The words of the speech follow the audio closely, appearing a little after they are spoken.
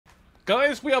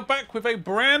Guys, we are back with a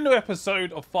brand new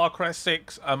episode of Far Cry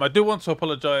 6. I do want to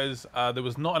apologise. There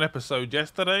was not an episode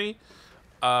yesterday.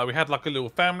 We had like a little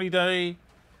family day.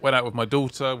 Went out with my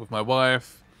daughter, with my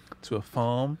wife, to a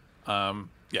farm.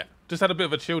 Yeah, just had a bit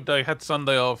of a chill day. Had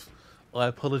Sunday off. I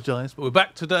apologise, but we're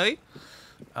back today.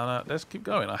 And let's keep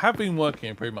going. I have been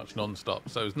working pretty much non-stop,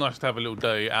 so it's nice to have a little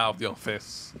day out of the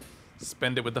office,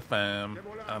 spend it with the fam,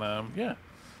 and yeah.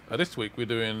 This week we're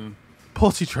doing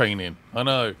potty training. I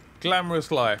know,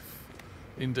 glamorous life,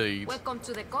 indeed. Welcome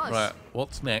to the coast. Right,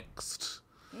 what's next?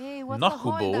 Hey, what's Knuckleball.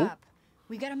 the hold up?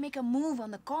 We gotta make a move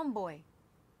on the convoy.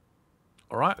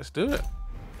 All right, let's do it.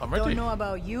 I'm ready. Don't know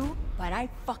about you, but I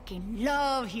fucking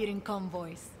love hitting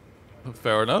convoys.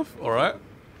 Fair enough. All right.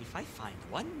 If I find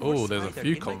one more There's a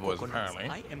few convoys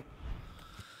apparently.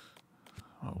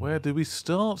 Where do we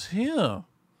start here?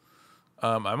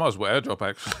 I might as well airdrop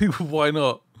actually. Why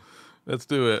not? Let's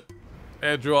do it.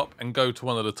 Airdrop and go to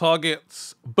one of the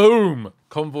targets. Boom!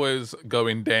 Convoys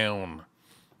going down.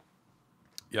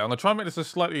 Yeah, I'm gonna try and make this a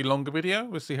slightly longer video.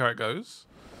 We'll see how it goes.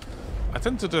 I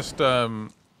tend to just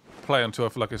play until I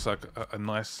feel like it's like a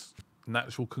nice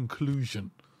natural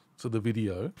conclusion to the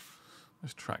video.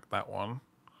 Let's track that one.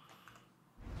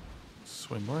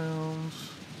 Swing round.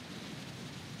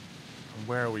 And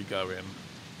where are we going?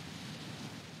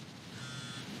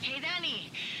 Hey,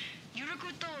 Danny. You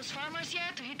recruit those farmers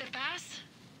yet to hit the pass?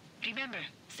 Remember,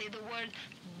 say the word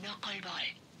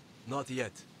knuckleball. Not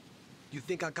yet. You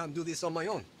think I can't do this on my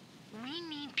own? We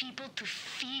need people to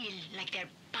feel like they're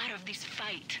part of this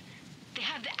fight. They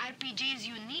have the RPGs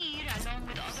you need along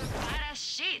with other badass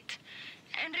shit.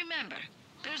 And remember,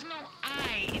 there's no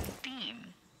I in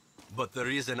team. But there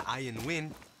is an I in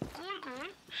win. Cool, cool.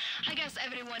 I guess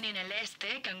everyone in El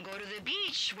Este can go to the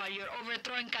beach while you're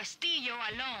overthrowing Castillo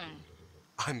alone.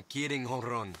 I'm kidding,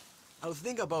 Honron. I'll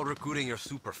think about recruiting your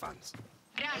super fans.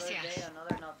 Gracias.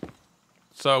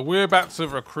 So we're about to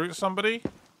recruit somebody.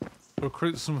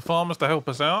 Recruit some farmers to help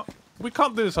us out. We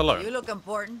can't do this alone. You look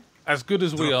important. As good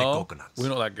as we Drop the are, coconuts. we're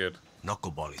not that good.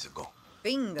 Knuckleball is a go.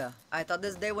 Bingo. I thought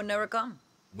this day would never come.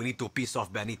 We need to piss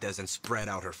off Benitez and spread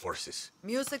out her forces.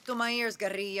 Music to my ears,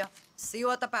 guerrilla. See you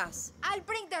at the pass. I'll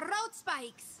bring the road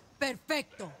spikes.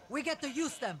 Perfecto. We get to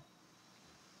use them.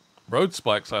 Road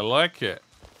spikes, I like it.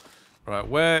 Right,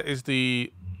 where is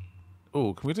the...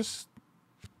 Oh, can we just...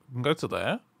 We can go to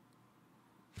there?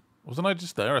 Wasn't I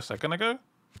just there a second ago?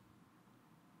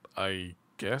 I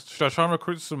guess. Should I try and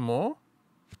recruit some more?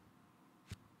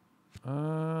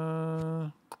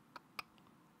 I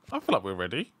feel like we're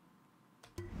ready.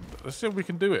 Let's see if we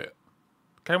can do it.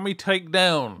 Can we take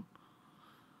down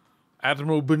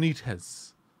Admiral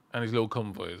Benitez and his little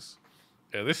convoys?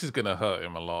 Yeah, this is going to hurt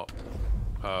him a lot.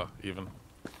 Even.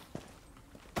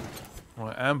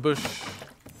 Right, ambush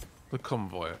the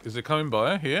convoy. Is it coming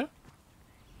by here?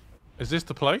 Is this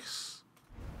the place?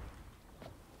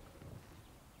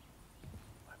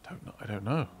 I don't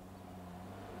know.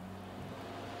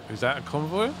 Is that a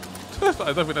convoy? I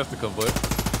don't think that's the convoy.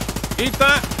 Eat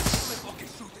that!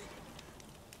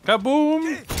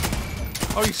 Kaboom!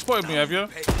 Oh, you spotted me, have you?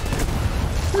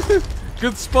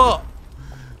 Good spot!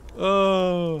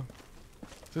 Oh.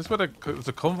 Is this where there's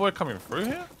a convoy coming through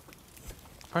here?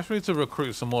 Perhaps we need to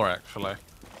recruit some more, actually.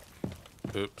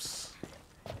 Oops.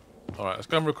 Alright, let's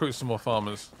go and recruit some more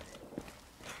farmers.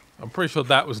 I'm pretty sure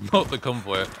that was not the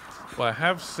convoy. But I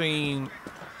have seen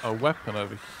a weapon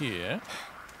over here,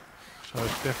 which I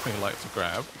would definitely like to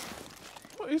grab.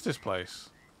 What is this place?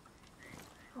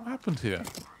 What happened here?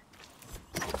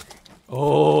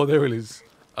 Oh, there it is.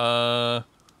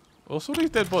 What's all these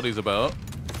dead bodies about?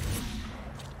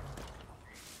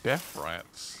 Death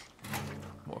rats.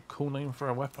 What a cool name for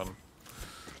a weapon.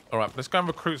 Alright, let's go and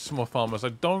recruit some more farmers. I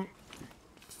don't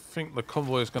think the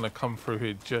convoy is going to come through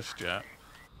here just yet.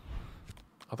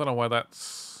 I don't know why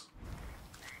that's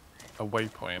a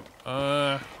waypoint.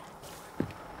 Oh,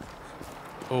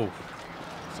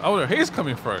 there he is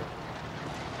coming through.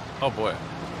 Oh boy.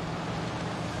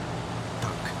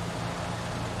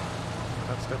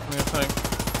 That's definitely a thing.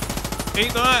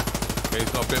 Eat that! Okay, he's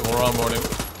got a bit more armor on him.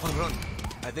 Honron,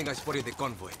 I think I spotted the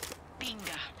convoy.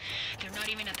 Binga. They're not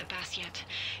even at the pass yet.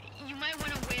 You might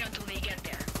want to wait until they get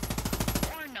there.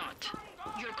 Or not.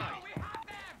 Your call.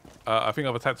 I think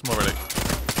I've attacked them already.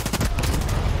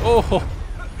 Oh!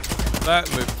 That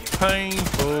looks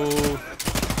painful.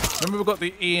 Remember we've got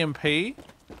the EMP,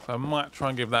 so I might try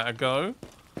and give that a go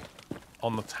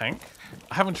on the tank.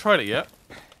 I haven't tried it yet,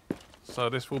 so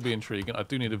this will be intriguing. I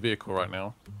do need a vehicle right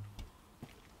now.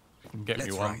 If you can get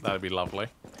me one, that'd be lovely.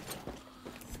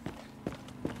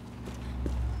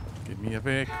 Give me a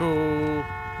vehicle.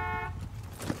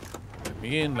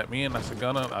 Let me in. That's a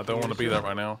gunner. I don't want to be there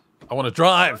right now. I want to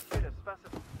drive.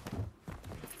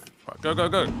 Right, go, go,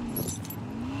 go. Go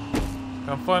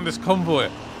and find this convoy.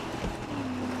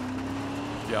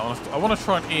 Yeah, I want to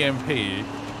try and EMP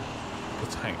the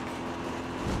tank.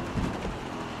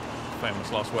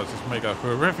 Famous last words. This may go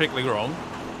horrifically wrong.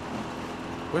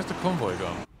 Where's the convoy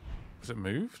gone? Has it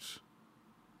moved?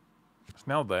 It's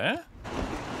now there?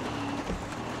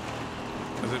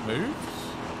 Has it moved?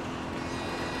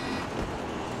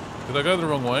 Did I go the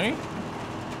wrong way?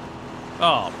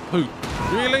 Oh, poop.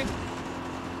 Really?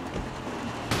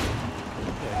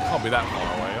 Yeah, it can't be that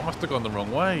far away. I must have gone the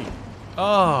wrong way.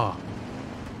 Ah, oh,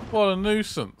 what a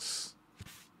nuisance.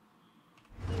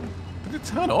 Did it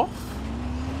turn off?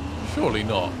 Surely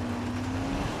not.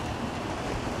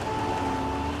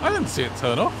 I didn't see it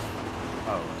turn off.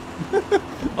 Oh.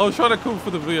 I was trying to call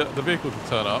for the vehicle to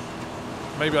turn up.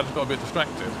 Maybe I just got a bit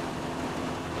distracted.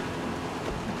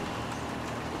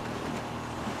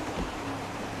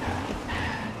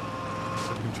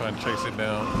 So we can try and chase it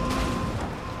down.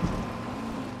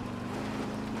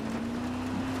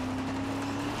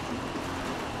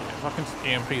 If I can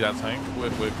EMP that tank,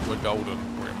 we're golden,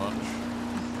 pretty much.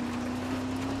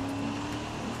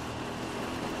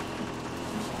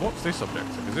 What's this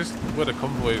objective? Is this where the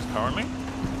convoy is currently?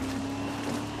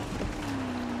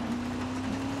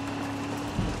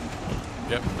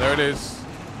 Yep, there it is.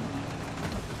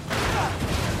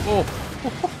 Oh.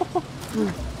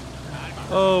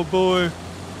 Oh boy.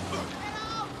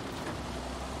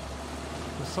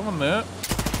 There's someone there.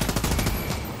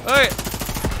 Hey!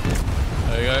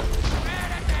 There you go.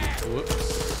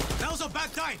 Whoops. Now's a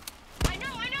bad time. I know.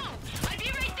 I'll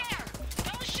be right there.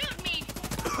 Don't shoot me.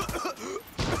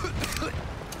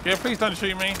 Yeah, please don't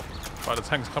shoot me. Right, the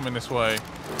tank's coming this way.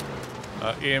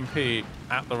 EMP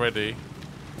at the ready.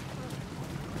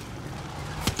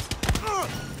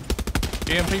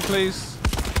 EMP, please.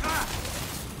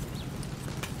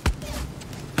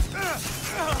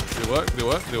 Do it work? Do it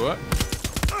work? Do it work?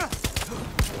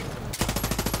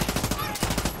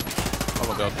 Oh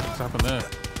my god, what's happened there?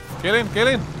 Get in! Get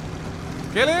in!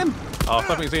 Get in! Oh, I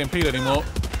don't think it's EMP'd anymore.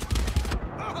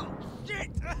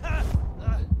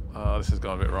 Oh, this has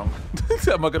gone a bit wrong.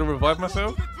 Am I going to revive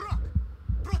myself?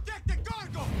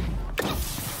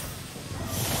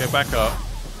 Okay, back up.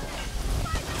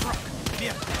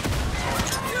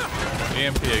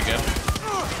 EMP again.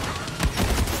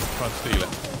 Try and steal it.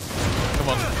 Come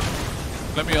on.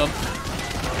 Let me on.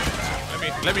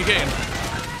 Let me get in.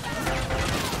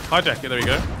 Hijack it, there we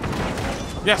go.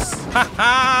 Yes! Ha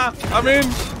ha! I'm in!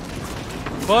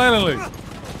 Finally!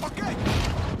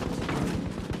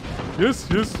 Yes,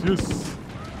 yes, yes.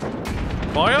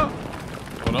 Fire?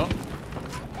 Or not?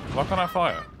 Why can't I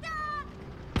fire?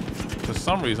 For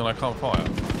some reason I can't fire.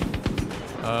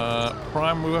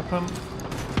 Primary weapon?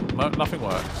 No, nothing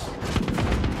works.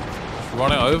 Just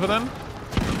run it over then?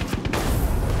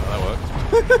 Oh, that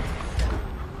worked.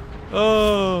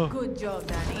 Oh. Good job,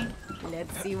 Danny.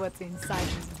 Let's see what's inside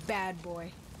this bad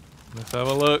boy. Let's have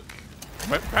a look.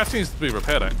 That needs to be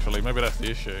repaired actually. Maybe that's the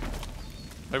issue.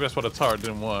 Maybe that's why the turret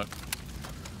didn't work.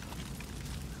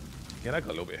 Yeah, that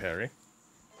got a little bit hairy.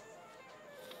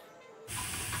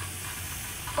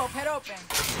 Pop it open.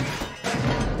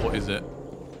 What is it?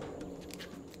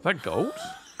 Is that gold?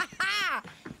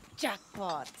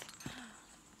 Jackpot.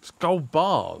 It's gold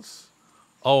bars.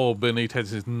 Oh,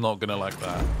 Benitez is not gonna like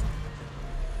that.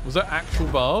 Was that actual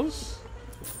bars?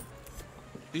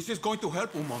 This is going to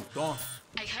help un montón.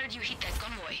 I heard you hit that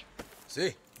convoy.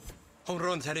 See?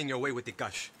 Honron's heading your way with the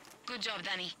cash. Good job,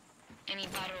 Danny. Any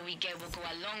battle we get will go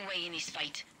a long way in this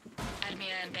fight.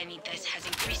 Admiral Benitez has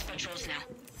increased patrols now,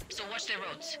 so watch the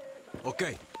roads.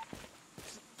 Okay.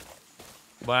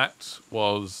 That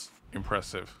was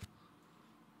impressive.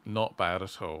 Not bad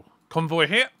at all. Convoy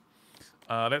here.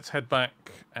 Let's head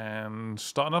back and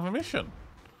start another mission.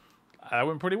 That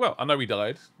went pretty well. I know we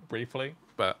died briefly,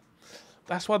 but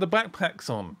that's why the backpack's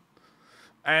on.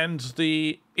 And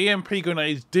the EMP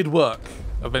grenades did work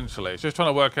eventually. It's just trying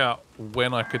to work out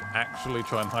when I could actually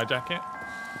try and hijack it,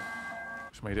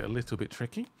 which made it a little bit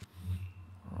tricky.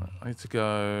 All right, I need to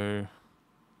go...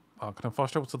 Oh, can I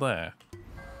fast travel to there?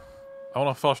 I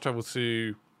want to fast travel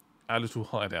to our little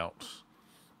hideout.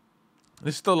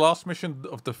 This is the last mission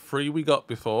of the 3 we got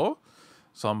before.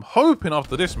 So I'm hoping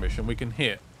after this mission we can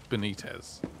hit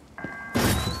Benitez.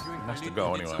 That's the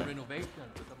goal anyway.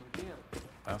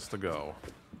 That's the goal.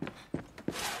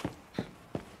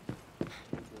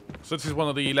 So this is one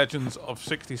of the legends of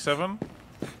 67.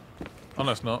 Oh,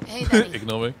 no, it's not. Hey, Danny.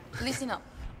 Ignore me. Listen up.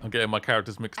 I'm getting my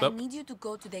characters mixed I up. need you to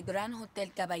go to the Gran Hotel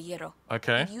Caballero.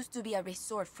 Okay. It used to be a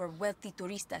resort for wealthy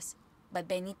turistas. but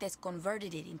Benitez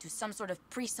converted it into some sort of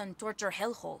prison torture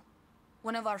hellhole.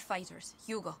 One of our fighters,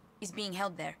 Hugo, is being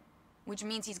held there, which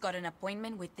means he's got an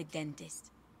appointment with the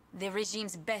dentist. The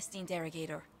regime's best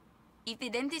interrogator. If the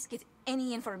dentist gets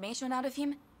any information out of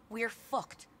him, we're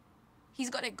fucked. He's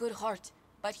got a good heart,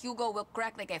 but Hugo will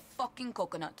crack like a fucking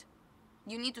coconut.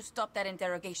 You need to stop that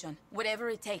interrogation, whatever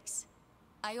it takes.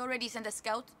 I already sent a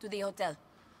scout to the hotel.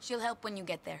 She'll help when you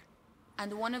get there.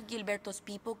 And one of Gilberto's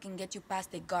people can get you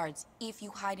past the guards if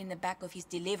you hide in the back of his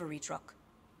delivery truck.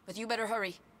 But you better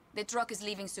hurry. The truck is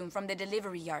leaving soon from the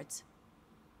delivery yards.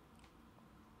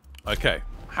 Okay,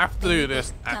 have to do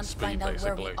this at Can't speed, find out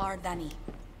basically. where we are, Dani.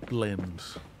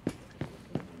 Blends.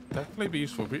 Definitely be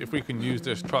useful if we can use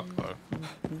this truck, though.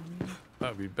 That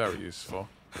would be very useful.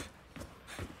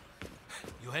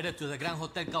 You headed to the Grand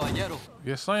Hotel Caballero.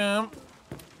 Yes, I am.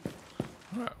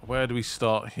 Right, where do we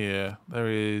start here? There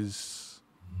is...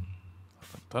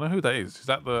 Don't know who that is. Is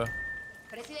that the...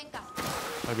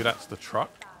 Maybe that's the truck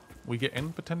we get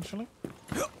in, potentially?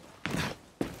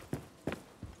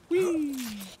 Whee!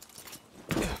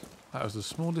 That was the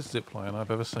smallest zip line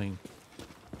I've ever seen.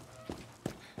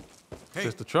 Hey, Is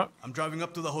this the truck? I'm driving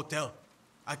up to the hotel.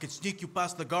 I can sneak you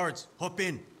past the guards. Hop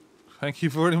in. Thank you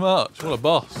very much. What a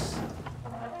boss.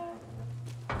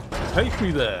 Take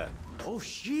me there. Oh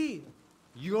shit!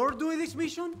 You're doing this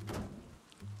mission?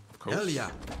 Of course. Hell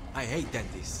yeah. I hate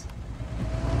dentists.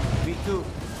 Me too.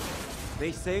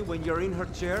 They say when you're in her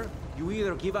chair, you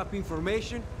either give up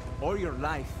information or your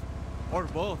life. Or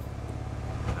both.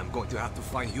 I'm going to have to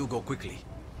find Hugo quickly.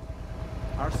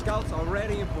 Our scouts are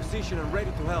already in position and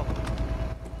ready to help.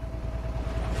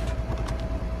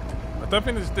 I don't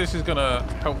think this is going to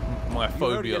help my You heard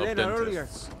phobia of Elena earlier.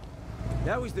 dentists.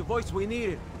 That was the voice we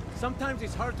needed. Sometimes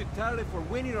it's hard to tell if we're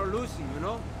winning or losing, you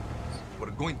know?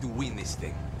 We're going to win this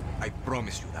thing. I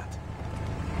promise you that.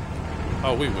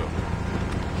 Oh, we will.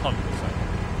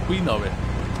 100%. We know it.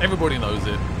 Everybody knows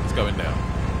it. It's going down.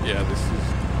 Yeah, this is...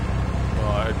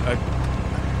 Well, I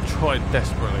tried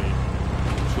desperately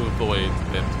to avoid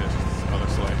dentists,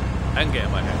 honestly. And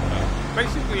getting my hair cut.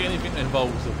 Basically anything that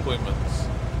involves appointments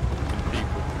and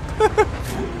people.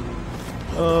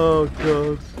 Oh,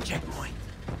 God. Checkpoint.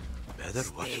 Better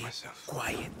watch myself.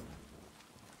 Quiet.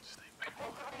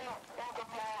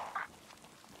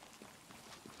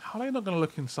 How are they not going to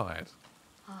look inside?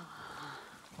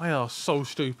 They are so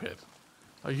stupid.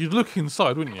 You'd look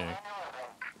inside, wouldn't you?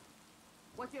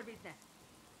 What's your business?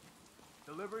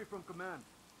 Delivery from command.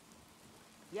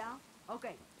 Yeah?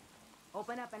 Okay.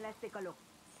 Open up and let's take a look.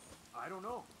 I don't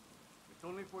know. It's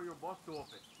only for your boss to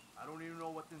open. I don't even know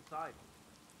what's inside.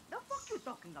 The fuck you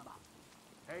talking about?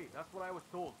 Hey, that's what I was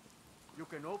told. You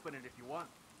can open it if you want.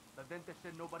 The dentist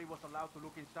said nobody was allowed to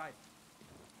look inside.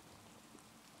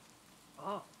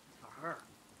 Oh, it's for her.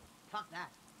 Fuck that.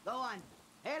 Go on.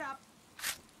 Head up.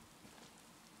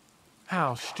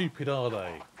 How stupid are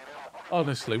they?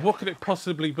 Honestly, what could it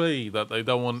possibly be that they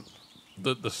don't want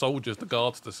the soldiers, the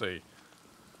guards to see?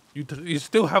 You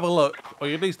still have a look, or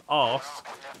you at least ask.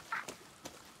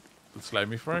 Let's let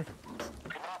me through.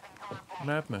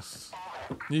 Madness.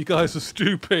 You guys are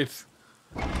stupid.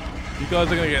 You guys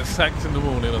are going to get sacked in the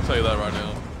morning, I'll tell you that right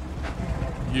now.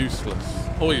 Useless.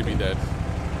 Or you'll be dead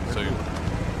soon.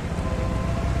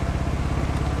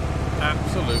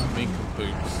 Absolute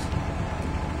nincompoops.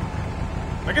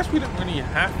 I guess we didn't really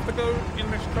have to go in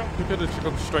this truck. We could have just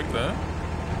gone straight there.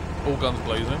 All guns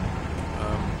blazing.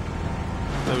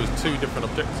 There was 2 different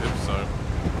objectives, so...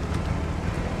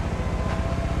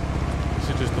 This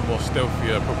is just the more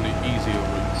stealthier, probably easier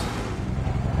route.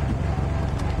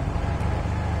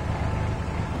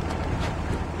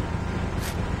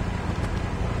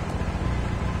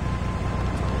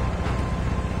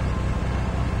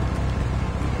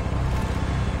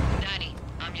 Dani,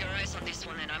 I'm your eyes on this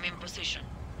one and I'm in position.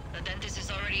 The dentist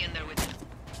is already in there with you.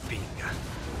 Binga.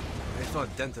 I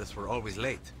thought dentists were always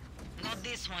late. Not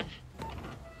this one.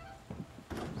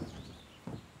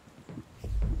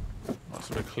 That's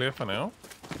a bit clear for now.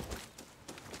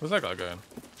 Where's that guy going?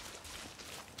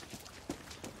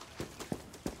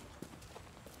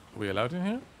 Are we allowed in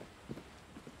here?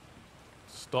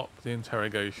 Stop the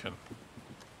interrogation.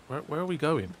 Where are we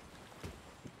going?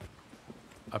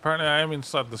 Apparently I am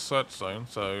inside the search zone,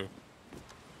 so...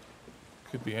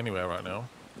 Could be anywhere right now.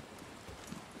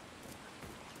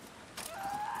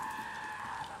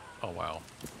 Oh, wow.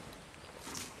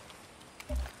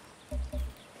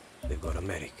 They've got a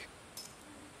medic.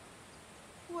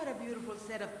 What a beautiful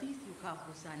set of teeth you have,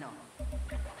 Gusano.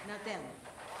 Now tell me,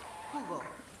 Hugo,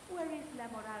 where is La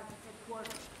Moral's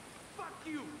headquarters? Fuck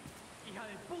you! Hija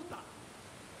de puta!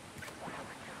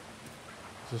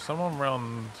 Is there someone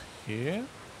around here?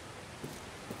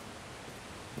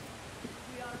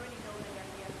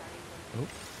 Oh.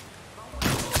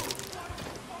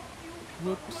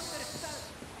 Whoops.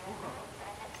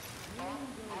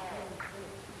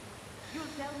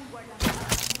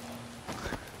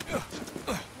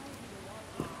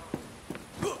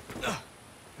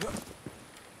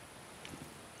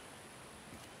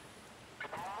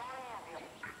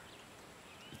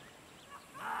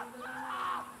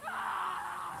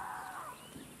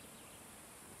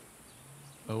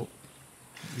 Oh,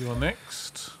 you're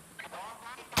next.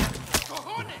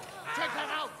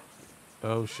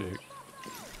 Oh shoot.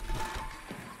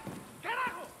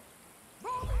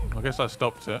 I guess I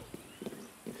stopped it.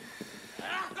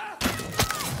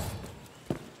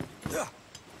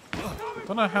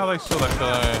 Don't know how they saw that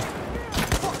guy.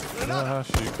 Oh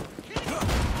shoot.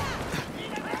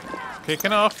 It's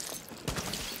kicking off.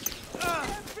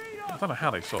 I don't know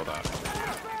how they saw that.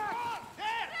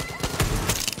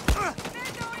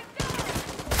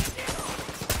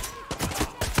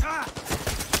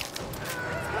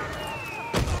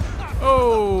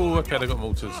 Oh, okay, they got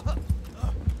mortars.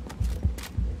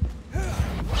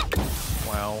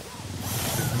 Wow.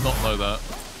 Did not know that.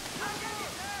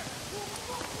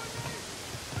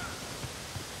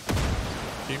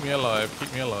 Keep me alive,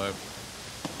 keep me alive.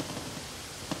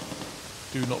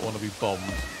 Do not want to be bombed.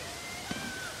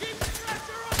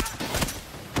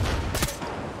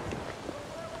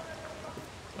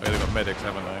 Oh yeah, they've got medics,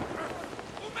 haven't they?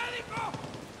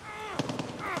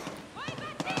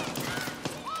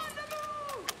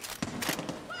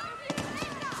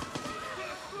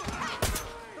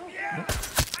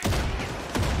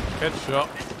 Headshot.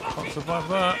 Can't survive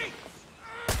that.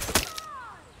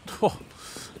 Oh,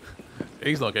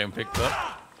 he's not getting picked up.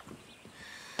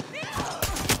 I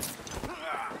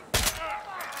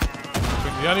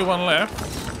think the only one left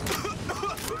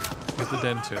is the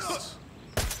dentist.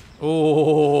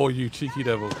 Oh, you cheeky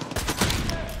devil.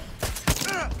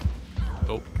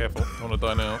 Oh, careful. I want to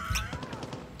die now.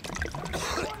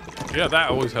 Yeah, that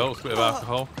always helps. A bit of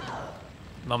alcohol.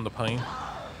 Numb the pain.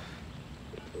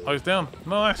 Oh, he's down.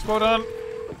 Nice, well done.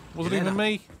 Wasn't even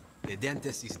me. The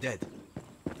dentist is dead.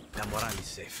 The moral is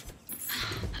safe.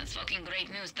 That's fucking great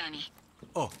news, Dani.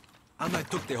 Oh, and I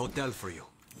took the hotel for you.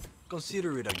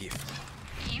 Consider it a gift.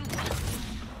 You?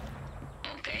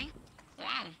 Okay.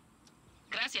 Wow.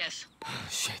 Gracias.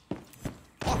 Shit.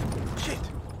 Oh, shit.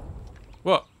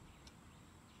 What?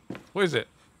 What is it?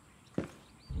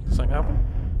 Something happened?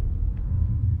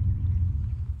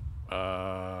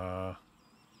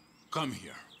 Come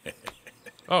here.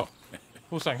 Oh.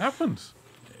 Well, something happened.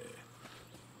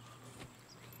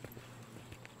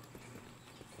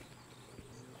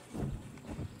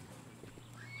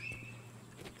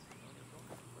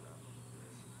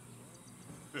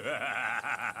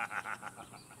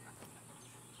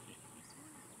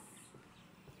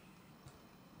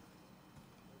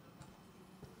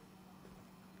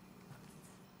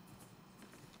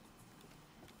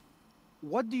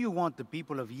 What do you want the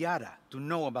people of Yara to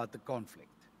know about the conflict?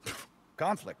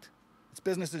 Conflict? It's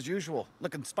business as usual.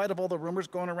 Look, in spite of all the rumors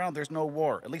going around, there's no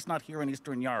war. At least not here in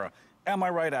Eastern Yara. Am I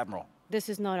right, Admiral? This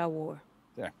is not a war.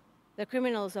 There. The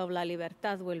criminals of La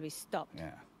Libertad will be stopped.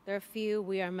 Yeah. They're few,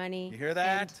 we are many. You hear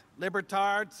that?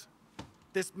 Libertards?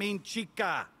 This means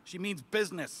chica. She means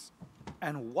business.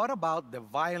 And what about the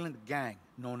violent gang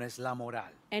known as La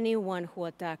Moral? Anyone who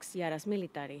attacks Yara's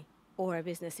military or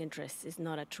business interests is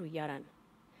not a true Yaran.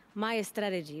 My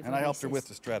strategy... And I helped her with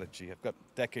the strategy. I've got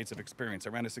decades of experience. I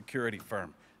ran a security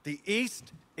firm. The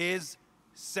East is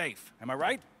safe. Am I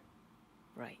right?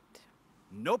 Right.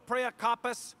 No prea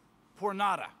capas por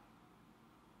nada.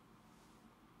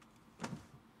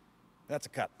 That's a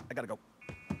cut. I gotta go.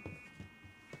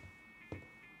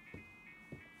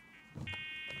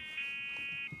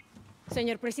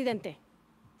 Señor Presidente.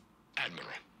 Admiral,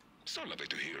 so lovely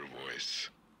to hear your voice.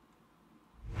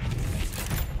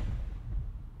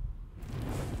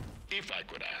 If I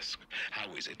could ask, how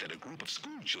is it that a group of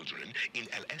school children in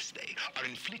El Este are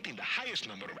inflicting the highest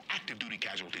number of active duty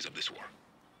casualties of this war?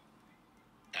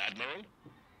 Admiral?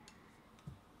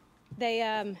 They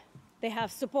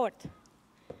have support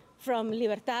from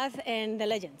Libertad and the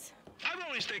Legends. I've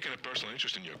always taken a personal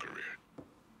interest in your career.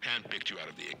 Handpicked you out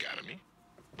of the academy.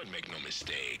 But make no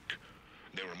mistake,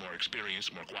 there were more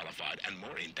experienced, more qualified, and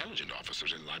more intelligent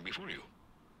officers in line before you.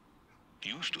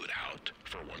 You stood out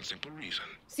for one simple reason.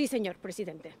 Sí, señor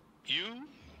Presidente. You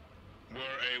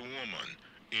were a woman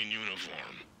in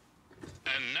uniform.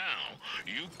 And now,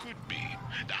 you could be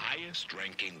the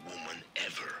highest-ranking woman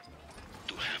ever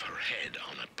to have her head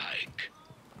on a pike.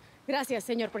 Gracias,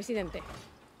 señor Presidente.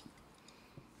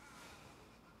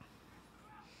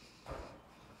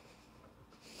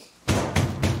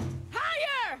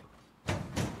 Higher!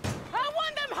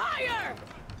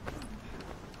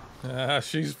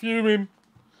 She's fuming.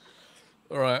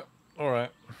 All right.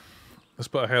 Let's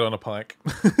put her head on a pike.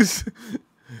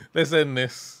 Let's end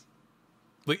this.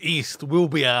 The East will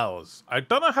be ours. I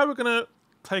don't know how we're gonna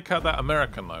take out that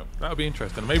American though. That would be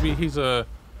interesting. Maybe he's a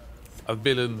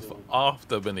villain for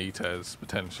after Benitez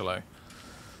potentially.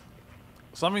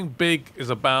 Something big is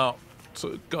about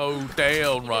to go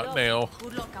down right now.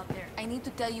 Good luck out there. I need to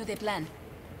tell you the plan.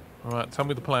 All right, tell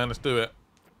me the plan. Let's do it.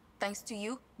 Thanks to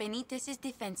you, Benitez's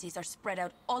defenses are spread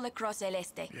out all across El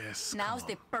Este. Yes. Now's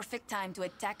the perfect time to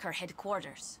attack her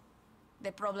headquarters.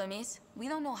 The problem is, we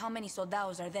don't know how many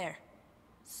soldados are there.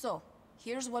 So,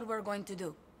 here's what we're going to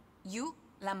do. You,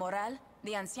 La Moral,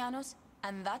 the Ancianos,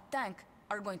 and that tank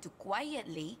are going to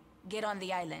quietly get on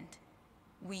the island.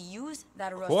 We use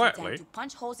that rusty tank to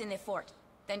punch holes in the fort,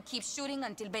 then keep shooting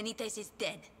until Benitez is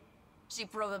dead. She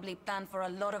probably planned for a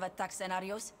lot of attack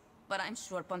scenarios, but I'm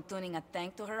sure pontooning a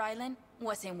tank to her island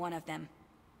wasn't one of them.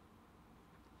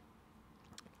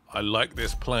 I like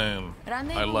this plan.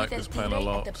 I like this plan a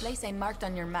lot. At the place I marked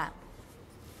on your map.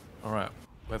 All right,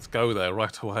 let's go there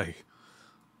right away.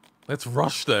 Let's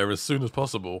rush there as soon as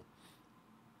possible.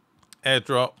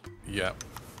 Airdrop, yep.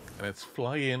 And let's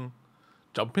fly in,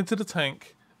 jump into the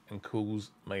tank, and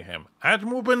cause mayhem.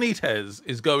 Admiral Benitez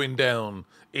is going down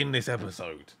in this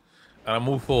episode. And I'm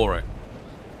all for it.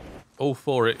 All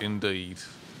for it indeed.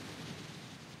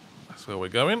 That's where we're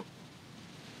going.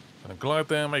 Gonna glide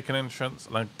there, make an entrance,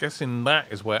 and I'm guessing that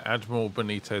is where Admiral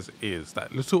Benitez is.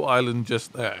 That little island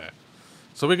just there.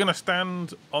 So we're gonna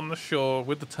stand on the shore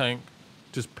with the tank,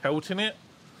 just pelting it.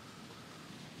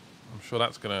 I'm sure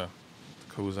that's gonna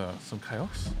cause some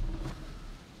chaos.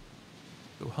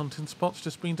 Little hunting spots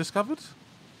just being discovered.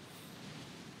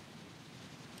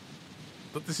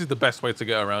 But this is the best way to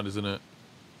get around, isn't it?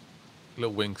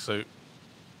 Little wingsuit.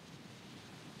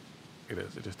 It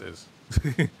is, it just is.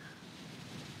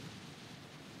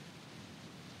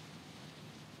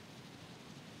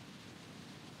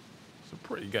 It's a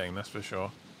pretty game, that's for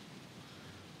sure.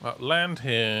 Well, land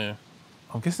here.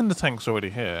 I'm guessing the tank's already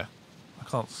here. I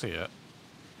can't see it.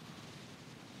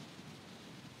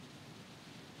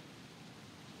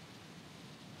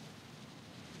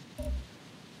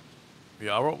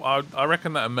 Yeah, I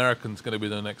reckon that American's going to be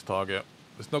the next target.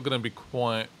 It's not going to be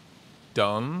quite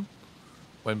done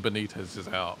when Benitez is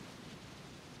out.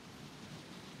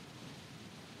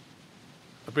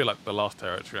 It'll be like the last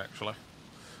territory, actually,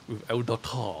 with El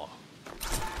Dictator.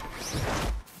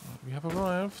 We have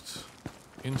arrived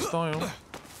in style.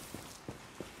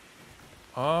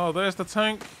 Oh, there's the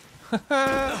tank.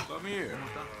 Come here.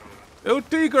 El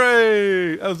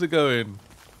Tigre! How's it going?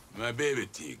 My baby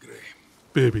Tigre.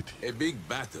 Baby Tigre. A big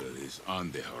battle is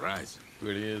on the horizon.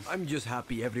 Really is. I'm just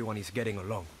happy everyone is getting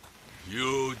along.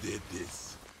 You did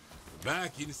this.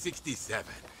 Back in '67,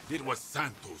 it was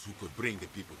Santos who could bring the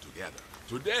people together.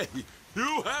 Today,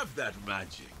 you have that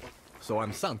magic. So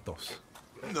I'm Santos.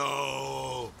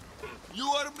 No. You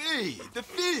are me, the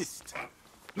Fist.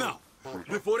 Now,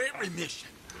 before every mission,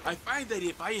 I find that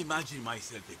if I imagine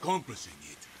myself accomplishing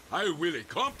it, I will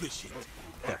accomplish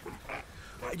it.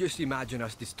 I just imagine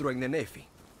us destroying the Navy.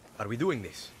 Are we doing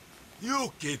this?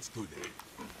 You kids today,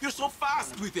 you're so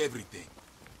fast with everything.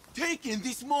 Take in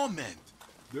this moment.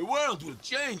 The world will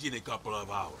change in a couple of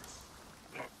hours.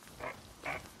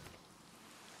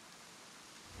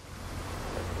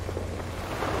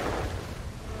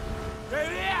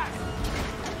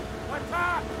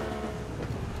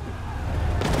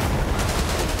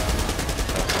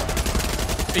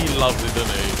 He loves it,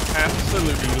 doesn't he?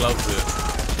 Absolutely loves it.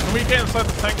 Can we get inside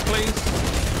the tank, please?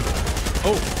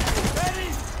 Oh.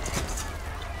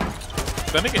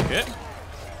 Did he get hit?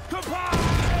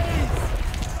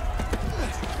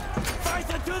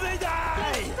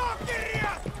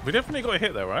 We definitely got a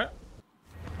hit there, right?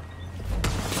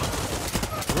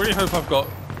 I really hope I've got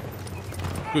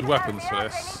good weapons for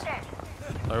this.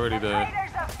 I really do.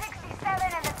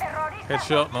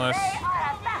 Headshot, nice.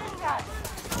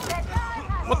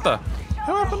 What the?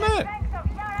 What happened there?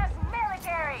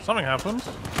 Something happened.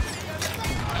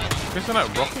 Isn't that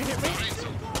rocket hit me?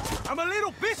 I'm a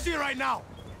little busy right now.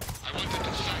 I wanted to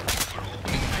thank you for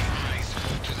opening my eyes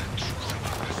to the truth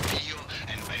about Castillo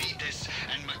and Benitez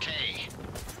and McKay.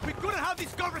 We couldn't have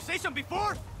this conversation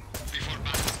before? Before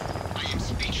battle, I am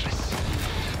speechless.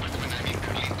 But when I'm in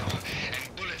Carlito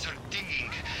and bullets are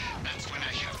dinging, that's when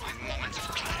I have my moments of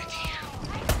clarity.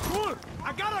 Cool!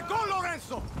 I gotta go,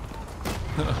 Lorenzo!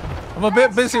 I'm a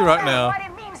bit busy right now. What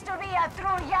it means to be a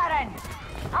true Yaran.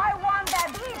 I want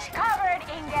the beach covered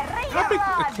in guerrilla. How big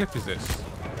a clip is this?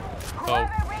 Oh,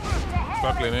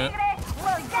 struggling here.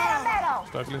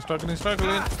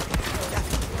 Struggling.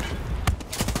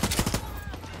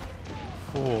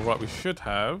 4. Right, we should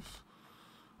have.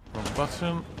 Wrong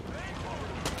button.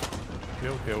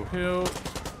 Heal, heal, heal.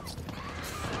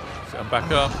 Set him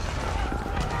back up.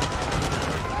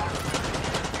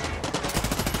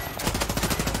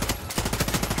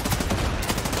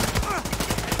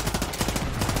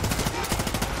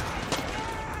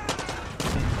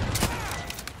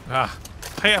 Ah,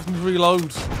 I hate having to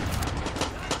reload.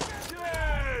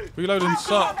 Reloading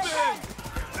sucks. Get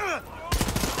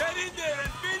in there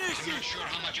and finish it! Not sure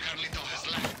how much Carlito has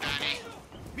left, Danny.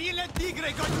 Me and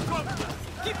Tigre got you covered.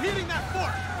 Keep hitting that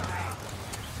fork.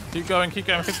 Keep going,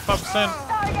 55%.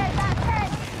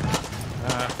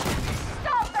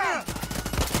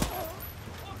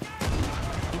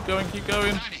 Keep going, keep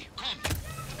going. Danny, come.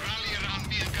 Rally around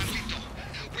me and Carlito.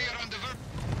 We are on the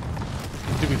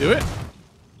verge. Did we do it?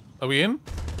 Are we in?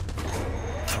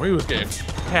 We was getting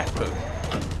peppered.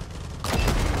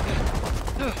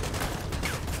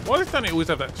 Why does Danny always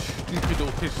have that stupid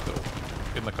little pistol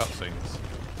in the cutscenes?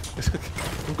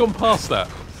 We've gone past that.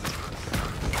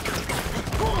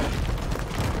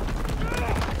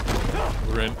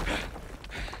 We're in.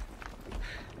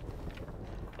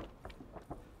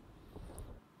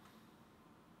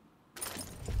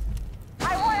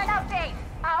 I want an update.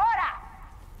 Ahora.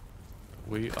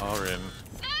 We are in.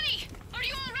 Danny, are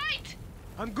you alright?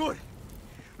 I'm good.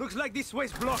 Looks like this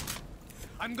way's blocked.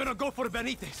 I'm gonna go for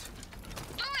Benitez.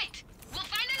 Do it! We'll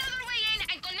find another way in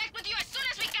and connect with you as soon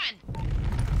as we can.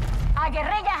 A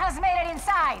guerrilla has made it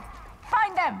inside.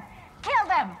 Find them. Kill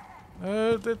them.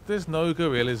 There's no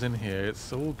gorillas in here.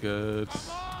 It's all good.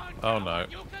 Oh no.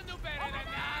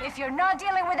 If you're not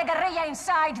dealing with a guerrilla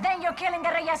inside, then you're killing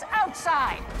guerrillas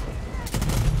outside.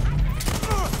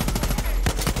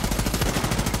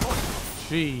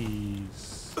 Jeez.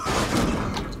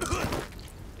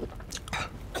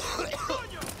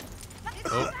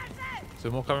 Oh, is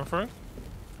there more coming through?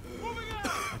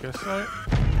 I guess so.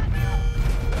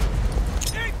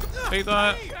 Take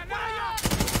that.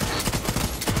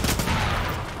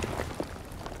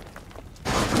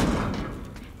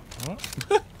 What?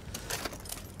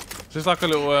 Just like a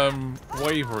little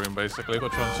wavering, basically.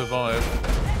 Got to try and survive.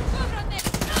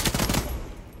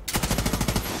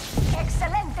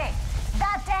 Excelente.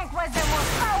 That tank was the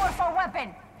most powerful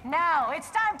weapon. Now it's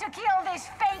time to kill these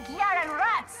fake Yaran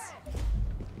rats.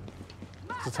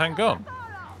 Is the tank gone?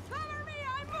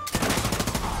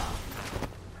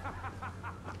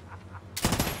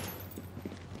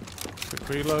 Quick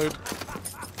reload.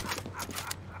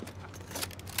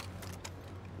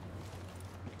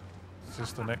 Is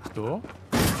this the next door?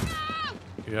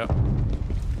 Yep.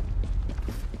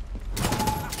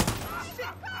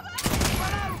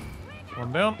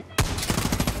 One down.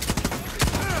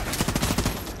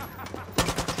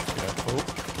 Careful.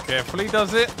 Carefully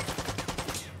does it.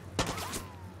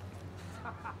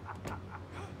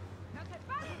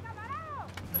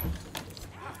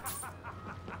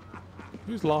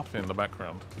 Who's laughing in the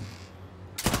background?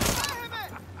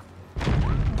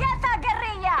 Get that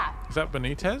guerrilla. Is that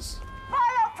Benitez?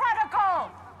 Follow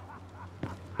protocol.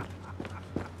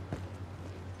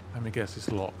 Let me guess,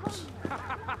 it's locked.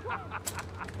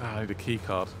 Ah, I need a key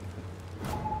card.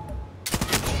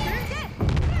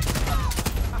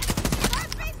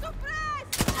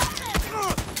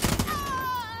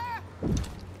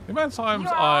 The amount of times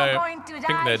I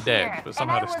think they're dead, but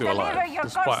somehow they're still alive,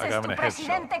 despite having a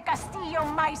headshot. Castillo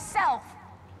myself.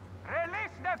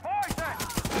 Release the poison.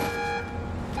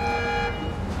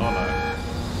 Oh no.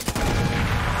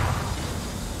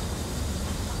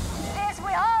 This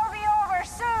will all be over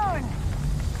soon.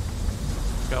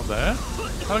 Get up there?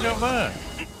 How do I get up there?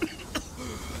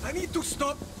 I need to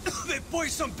stop the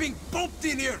poison being pumped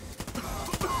in here.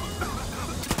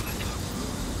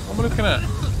 What am I looking at?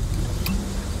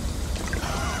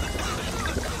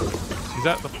 Is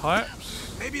that the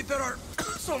pipes? Maybe there are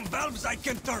some valves I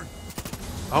can turn.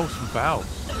 Oh, some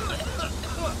valves.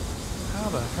 How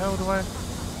the hell do I...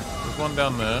 There's one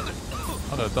down there.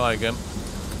 I'm gonna die again.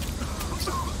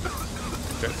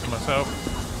 Get to myself.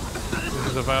 This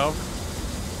is a valve.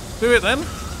 Do it then.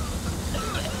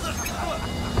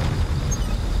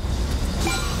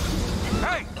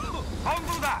 Hey! Don't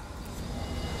do that!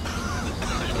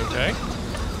 Okay.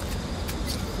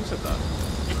 Who said that?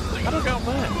 How do I get up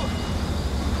there?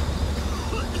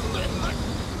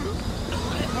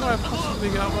 How do I possibly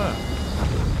get up there?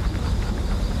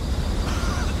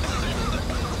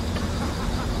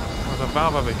 There's a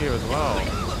valve over here as well.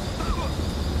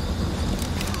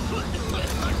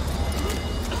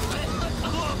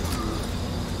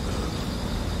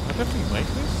 Can I definitely make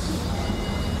this?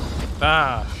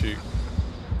 Ah, shoot.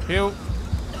 Heal.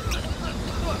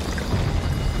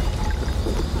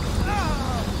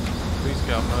 Please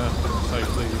Let's get up there. Save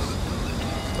these.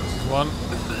 This is one.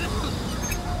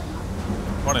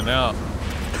 Running out.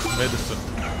 Medicine.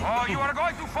 Oh, you are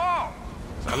going to fall!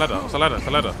 It's a ladder. It's a ladder. It's a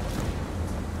ladder.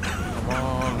 Come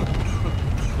on.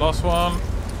 Last one.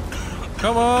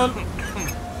 Come on.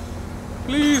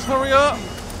 Please hurry up.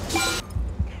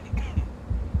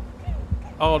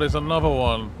 Oh, there's another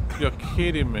one. You're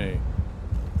kidding me.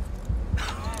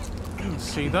 Didn't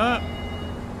see that.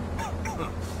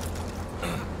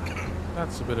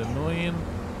 That's a bit annoying.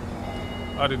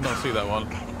 I did not see that one.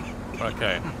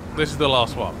 Okay, this is the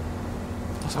last one.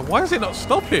 I was like, why is it not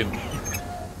stopping?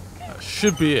 That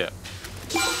should be it.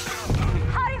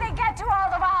 How did they get to all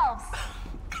the valves?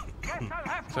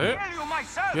 Is that it?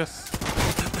 Yes.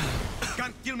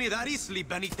 Can't kill me that easily,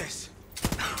 Benitez.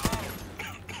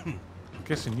 I'm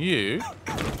guessing you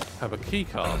have a key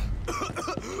card.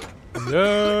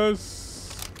 Yes.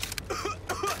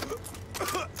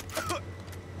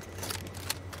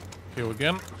 Kill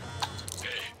again.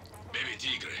 Hey, baby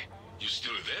tigre, you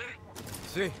still there?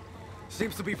 See,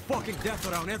 seems to be fucking death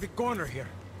around every corner here.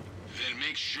 Then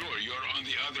make sure you're on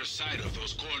the other side of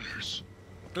those corners.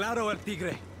 Claro, el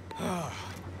tigre.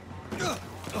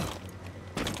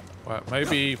 Right,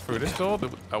 maybe through this door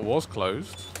that was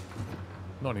closed.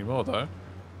 Not anymore though.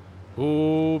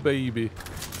 Oh baby,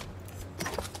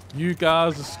 you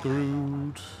guys are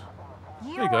screwed.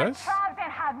 You Hey guys. are trapped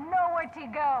and have nowhere to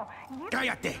go.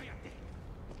 Cállate!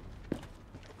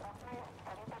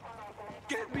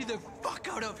 Get me the fuck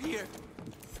out of here!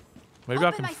 Maybe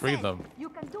I can free them. You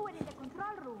can do it in the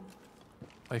control room.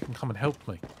 They can come and help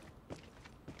me.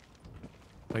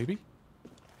 Maybe.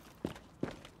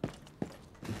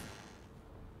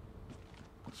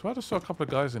 So I just saw a couple of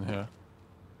guys in here.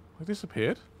 They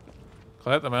disappeared.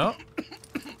 Can I let them out?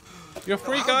 You're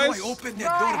free, guys. Go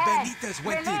ahead.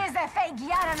 Release the fake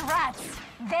Yaran rats.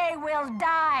 They will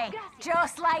die,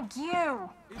 just like you.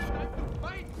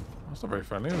 That's not very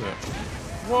friendly, is it?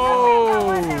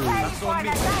 Whoa! That's on me.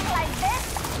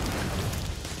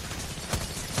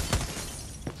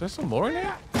 Is there some more in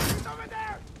here?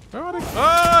 Where are they?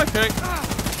 Ah, okay.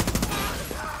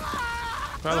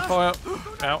 Found the fire.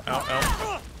 Ow, ow,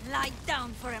 ow. Lie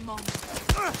down for a moment.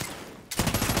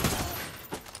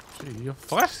 Gee, you're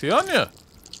flashy, aren't you?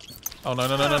 Oh, no,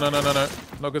 no, no, no, no, no, no, no.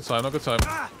 No good time, no good time.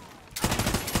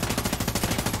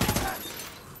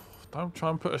 Don't try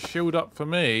and put a shield up for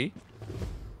me.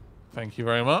 Thank you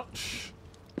very much.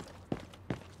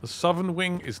 The southern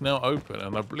wing is now open,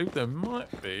 and I believe there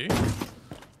might be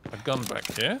a gun back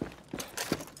here.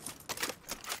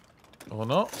 Or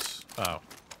not. Oh.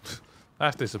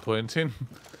 That's disappointing.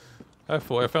 I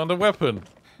thought I found a weapon.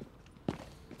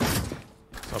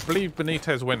 So I believe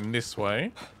Benitez went this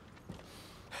way.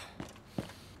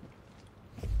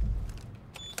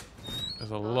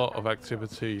 There's a lot of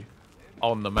activity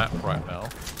on the map right now.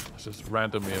 It's just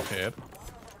randomly appeared.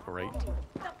 Great.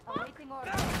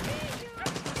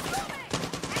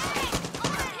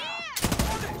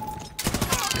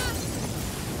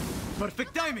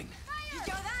 Perfect timing!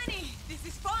 Yo, Dani, this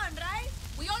is fun, right?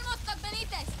 We almost got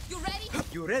Benitez. You ready?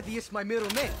 You ready is my middle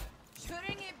name.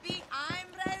 Shouldn't it be I'm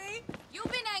ready? You've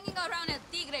been hanging around El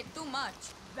Tigre too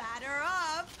much. Batter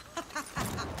up.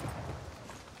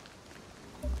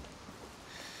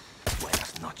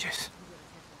 Buenas noches.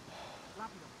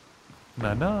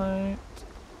 Night night.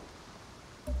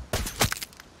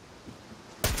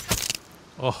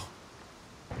 Oh.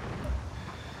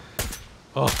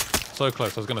 Oh, so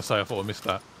close. I was going to say, I thought I missed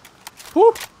that.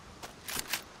 Woo!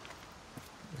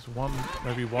 There's one,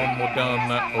 maybe one more down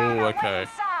that. Oh, okay.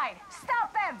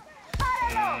 Stop them!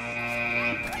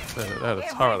 There's a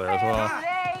turret there as well.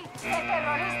 The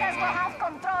terroristas will have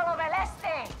control of El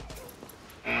Este.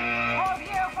 Hold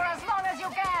here for as long as you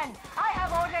can. I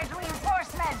have ordered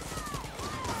reinforcements.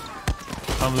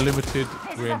 Unlimited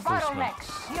This is a reinforcements.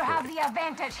 bottleneck. You have the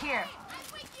advantage here.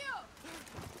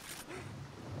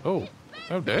 Oh,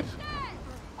 I'm dead.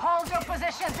 Hold your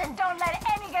positions and don't let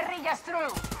any guerrillas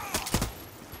through.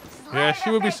 Yeah,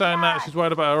 she would be saying that. She's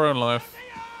worried about her own life.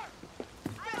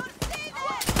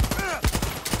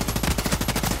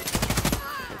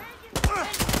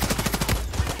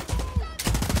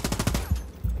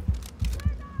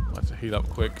 Like to heal up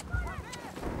quick.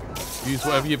 Use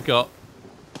whatever you've got.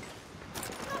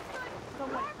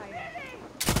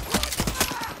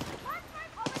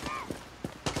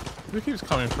 Who keeps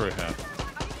coming through here?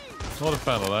 Not a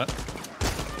fan of that.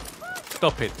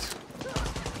 Stop it.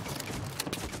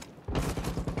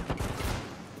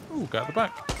 Ooh, get out the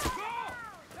back.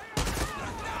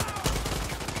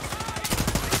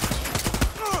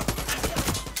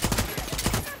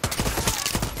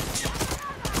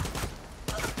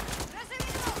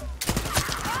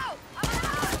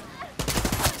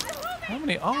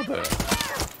 are there? So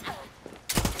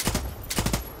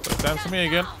it's down to me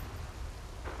again.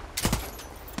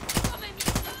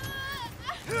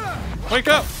 Wake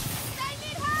up!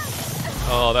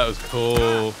 Oh, that was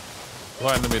cool.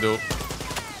 Right in the middle.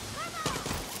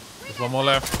 There's one more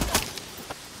left.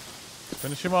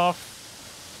 Finish him off.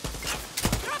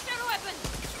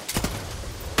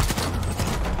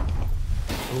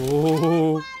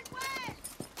 Oh,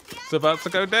 it's about to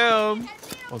go down.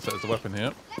 One sec, there's a weapon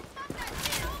here.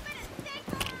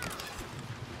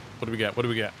 What do we get? What do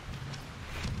we get?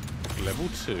 Level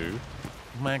 2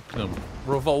 Magnum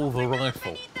revolver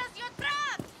rifle.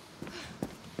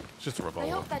 It's just a revolver.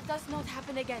 I hope that does not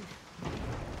happen again.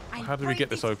 How do we get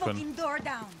this open? Door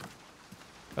down.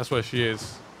 That's where she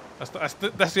is.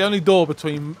 That's the only door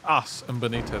between us and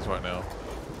Benitez right now.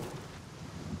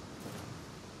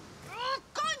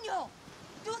 Coño!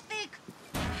 Too thick.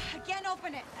 I can't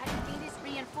open it. That gate is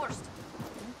reinforced. I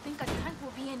don't think a tank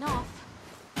will be enough.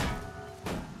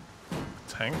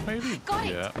 Tank, maybe? Got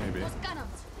it. Yeah, maybe. Those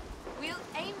cannons. We'll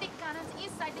aim the cannons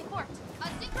inside the fort.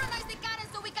 I'll synchronize the cannons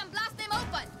so we can blast them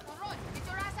open. Ron, get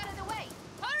your ass out of the way.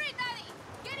 Hurry, Daddy!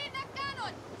 Get in that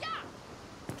cannon! Yeah!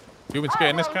 You want me to get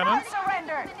in this cannon? Not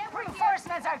surrender.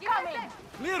 Reinforcements are coming.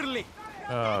 Clearly.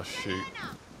 Oh, shoot.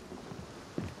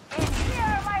 And here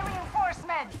are my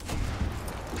reinforcements.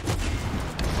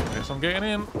 Guess I'm getting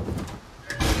in.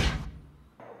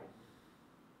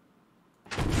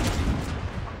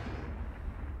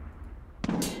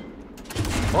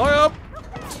 Fire up!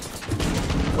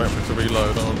 Wait for it to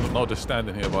reload. I'm not just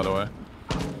standing here, by the way.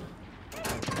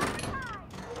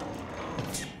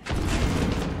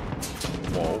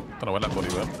 Whoa. Don't know where that body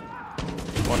went.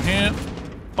 One here.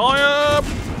 Fire up!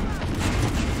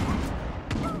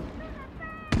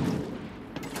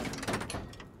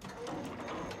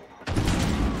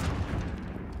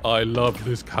 I love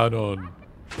this cannon.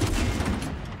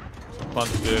 There's a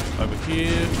bunch of over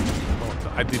here.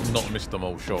 Oh, I did not miss them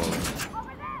all, surely.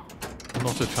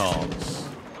 Not a chance.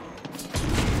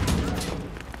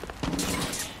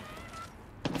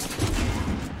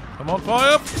 Come on,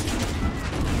 fire up!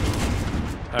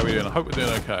 How are we doing? I hope we're doing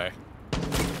okay.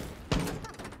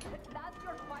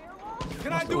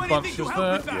 Can I do anything to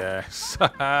help with that? Yes.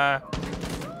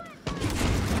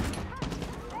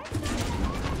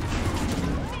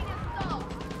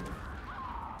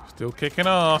 Still kicking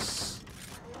ass.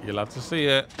 You'll have to see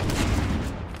it.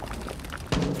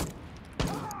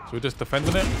 So we're just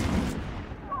defending it?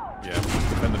 Yeah, we're just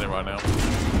defending it right now.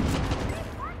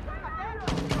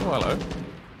 Oh, hello.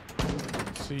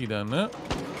 See you down there.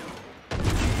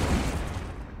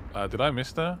 Did I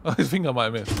miss that? I think I might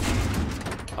have missed.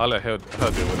 I'll let her deal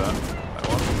with that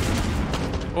one.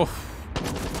 Oof.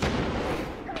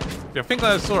 Yeah, I think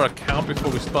I saw a count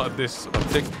before we started this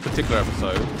particular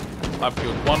episode. I've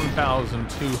killed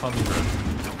 1,200.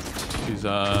 Which is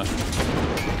quite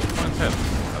intense.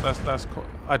 That's cool.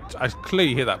 I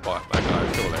clearly hear that guy,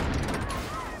 surely.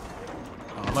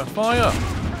 Oh, no fire!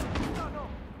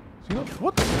 Is he not?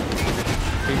 What?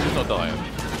 He's just not dying.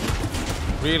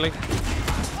 Really?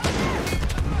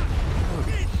 Oh,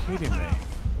 are you kidding me?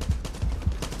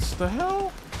 What the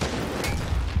hell?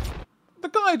 The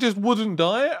guy just wouldn't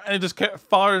die and he just kept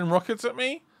firing rockets at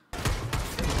me?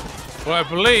 Well, I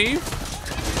believe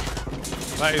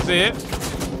that is it.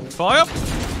 Fire!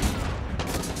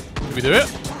 Did we do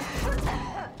it?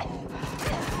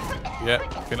 Yeah, I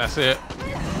think that's it.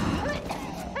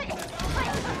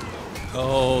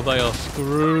 Oh, they are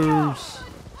screws.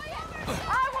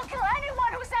 I will kill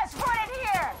anyone who says put it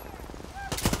here.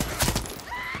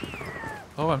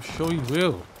 Oh, I'm sure you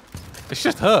will. It's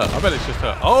just her. I bet it's just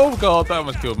her. Oh, God, that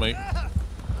almost killed me.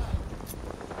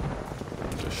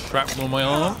 Just shrapnel on my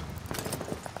arm.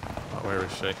 Oh, where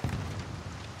is she?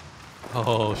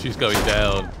 Oh, she's going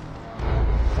down.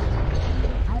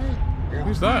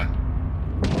 Who's that?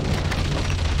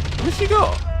 What's she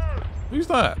got? Who's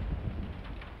that?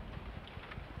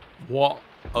 What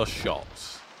a shot.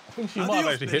 I think she might have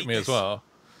actually hit me as well.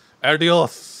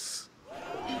 Adios.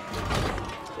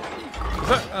 Is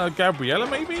that Gabriella,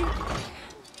 maybe?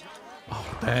 Oh,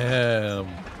 damn.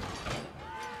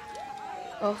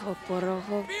 Ojo por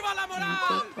ojo. Viva la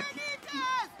moral!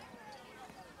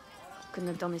 Couldn't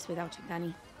have done this without you,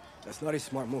 Dani. That's not a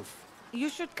smart move. You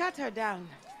should cut her down.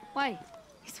 Why?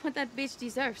 It's what that bitch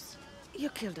deserves. You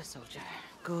killed a soldier.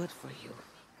 Good for you.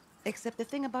 Except the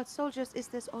thing about soldiers is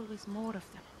there's always more of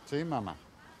them. See, Mama.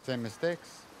 Same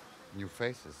mistakes. New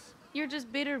faces. You're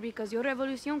just bitter because your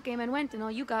revolution came and went and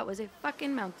all you got was a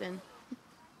fucking mountain.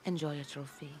 Enjoy your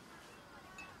trophy.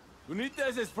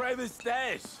 Benitez's private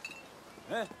stash.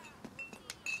 Huh?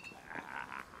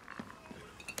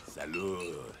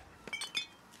 Salud.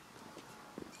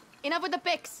 enough with the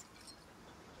pics.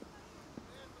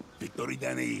 Victory,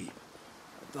 Dani. I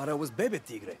thought I was Baby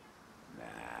Tigre.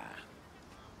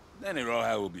 Nah. Dani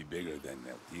Rojas will be bigger than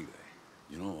El Tigre.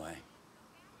 You know why?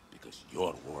 Because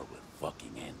your war will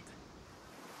fucking end.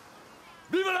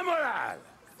 Viva la moral!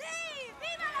 Sí,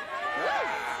 viva la moral!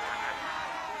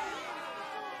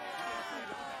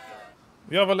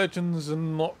 The other legends are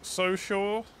not so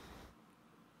sure,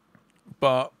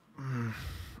 but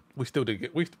we still did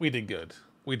good. We did good.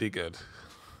 We did good.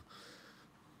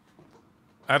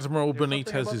 Admiral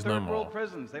Benitez is no more.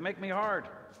 Prisons. They make me hard.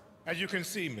 As you can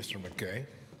see, Mr. McKay,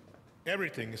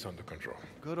 everything is under control.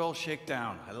 Good old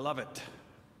shakedown. I love it.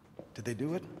 Did they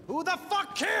do it? Who the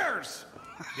fuck cares?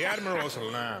 The Admiral is a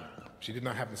lamb. She did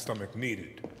not have the stomach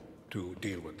needed to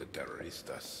deal with the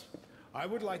terroristas. I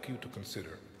would like you to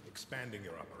consider expanding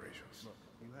your operations.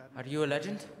 Are you a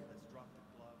legend?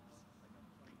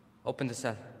 Open the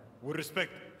cell. With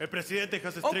respect, El Presidente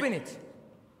has a Open it!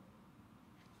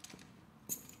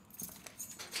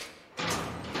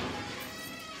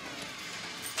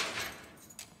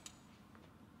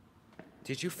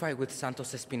 Did you fight with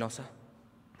Santos Espinosa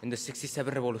in the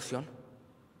 67 Revolution?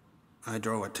 I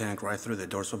drove a tank right through the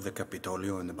doors of the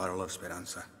Capitolio in the Battle of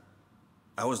Esperanza.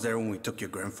 I was there when we took your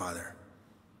grandfather.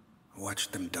 I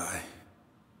watched them die.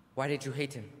 Why did you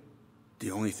hate him?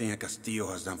 The only thing a Castillo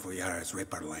has done for Yara is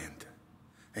rape our land.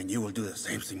 And you will do the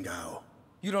same thing, Gao.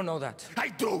 You don't know that. I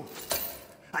do!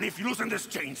 And if you loosen these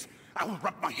chains, I will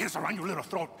wrap my hands around your little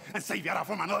throat and save Yara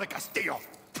from another Castillo.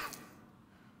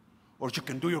 Or you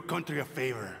can do your country a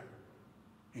favor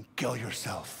and kill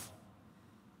yourself.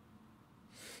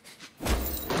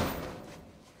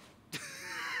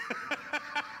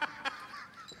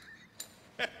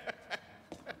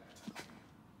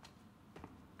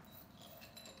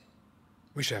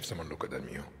 We should have someone look at that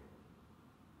mule.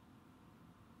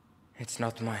 It's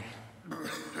not mine.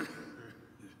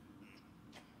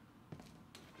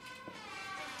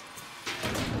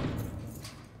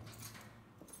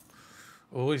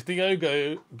 Or is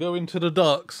Diogo going to the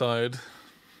dark side?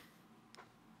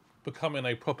 Becoming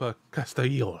a proper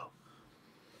Castillo.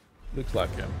 Looks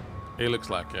like it. He looks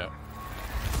like it.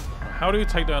 How do you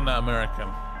take down that American?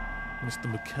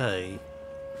 Mr. McKay.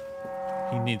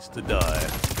 He needs to die.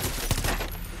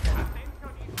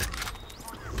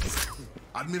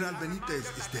 Admiral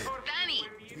Benitez is dead. Dani,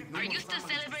 are you still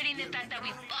celebrating the fact that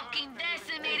we fucking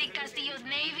decimated Castillo's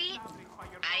navy?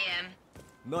 I am.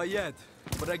 Not yet,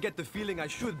 but I get the feeling I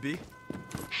should be.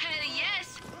 Hell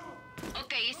yes!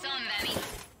 Okay, it's on, Dani.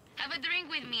 Have a drink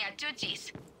with me at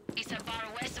Chuchi's. It's a bar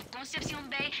west of Concepcion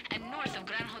Bay and north of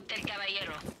Gran Hotel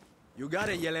Caballero. You got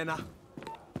it, Yelena.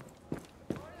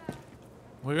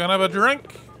 We're gonna have a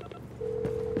drink?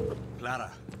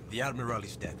 Clara, the Admiral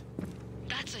is dead.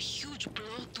 That's a huge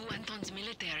blow to Anton's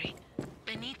military.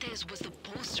 Benitez was the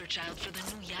poster child for the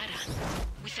new Yara.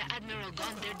 With the Admiral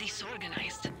gone, they're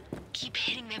disorganized. Keep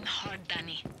hitting them hard,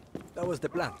 Dani. That was the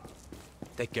plan.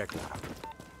 Take care, Clara.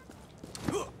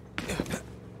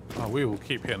 Oh, we will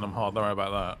keep hitting them hard. Don't worry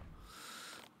about that.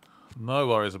 No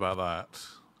worries about that.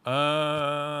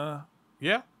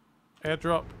 Yeah.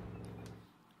 Airdrop.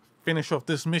 Finish off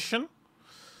this mission.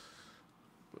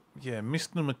 Yeah,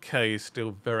 Mr. McKay is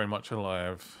still very much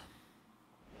alive.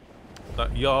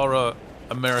 That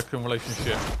Yara-American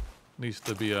relationship needs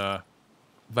to be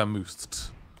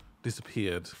vamoosed.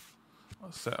 Disappeared.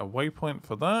 I'll set a waypoint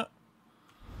for that.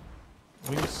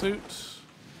 Wingsuit.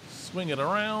 Swing it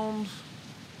around.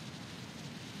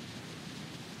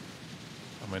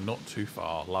 I mean, not too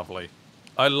far. Lovely.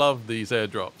 I love these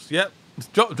airdrops. Yep.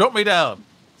 Drop me down.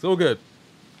 It's all good.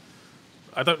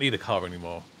 I don't need a car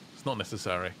anymore. It's not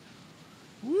necessary.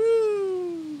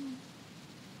 Woo!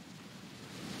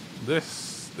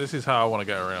 This is how I want to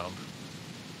get around.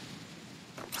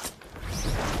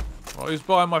 Oh, who's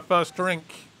buying my first drink?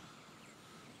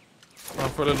 Time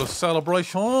for a little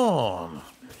celebration.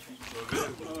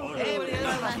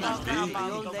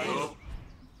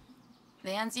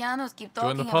 The ancianos keep Join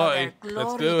talking the about party. their Let's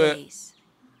glory do it. days.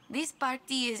 This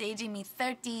party is aging me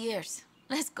 30 years.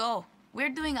 Let's go. We're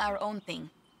doing our own thing.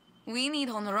 We need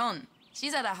Honron.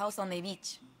 She's at a house on the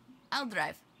beach. I'll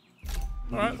drive.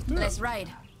 All right, let's do Let's it. ride.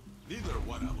 Neither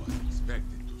one of us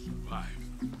expected to survive.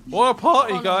 What a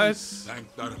party, guys. Thank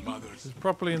our mothers. This is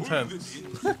properly intense.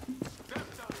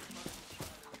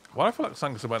 Why I feel like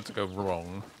something's about to go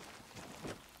wrong.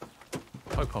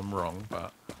 Hope I'm wrong,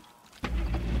 but...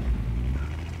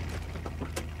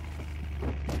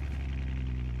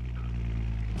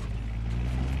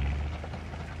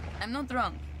 I'm not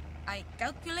wrong. I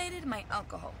calculated my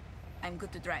alcohol. I'm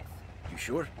good to drive. You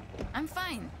sure? I'm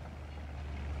fine.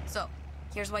 So,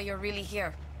 here's why you're really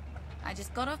here. I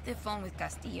just got off the phone with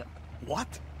Castillo.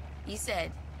 What? He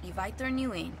said, if I turn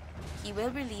you in, he will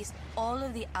release all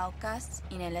of the outcasts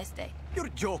in El Este. You're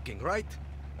joking, right?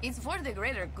 It's for the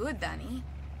greater good, Dani.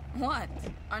 What?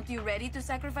 Aren't you ready to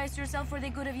sacrifice yourself for the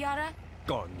good of Yara?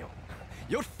 Coño.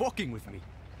 You're fucking with me.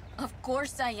 Of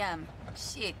course I am.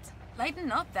 Shit.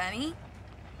 Lighten up, Dani.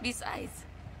 Besides,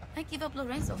 I give up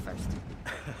Lorenzo first.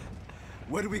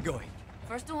 Where are we going?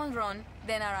 First to Honron,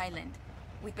 then our island.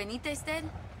 With Benitez dead,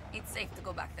 it's safe to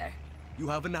go back there. You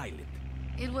have an island.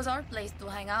 It was our place to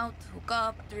hang out, hook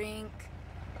up, drink.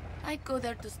 I'd go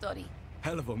there to study.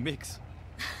 Hell of a mix.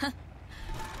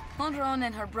 Honron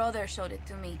and her brother showed it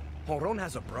to me. Honron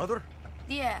has a brother?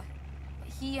 Yeah.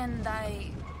 He and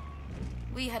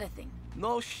we had a thing.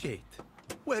 No shit.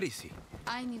 Where is he?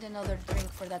 I need another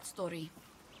drink for that story.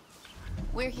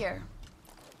 We're here.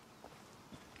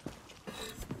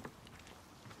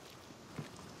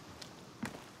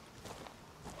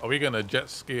 Are we gonna jet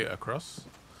ski it across?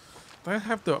 They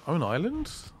have their own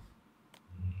islands?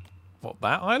 What,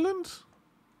 that island?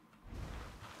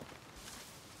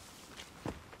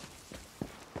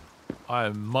 I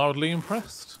am mildly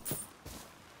impressed.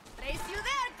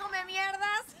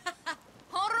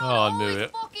 Oh, I knew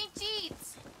it. Fucking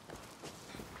cheats.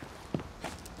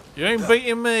 You ain't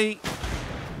beating me.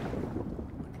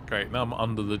 Great, now I'm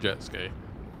under the jet ski.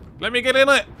 Let me get in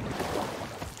it.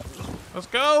 Let's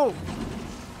go.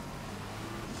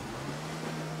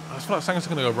 I just feel like something's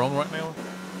going to go wrong right now.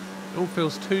 It all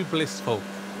feels too blissful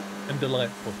and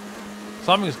delightful.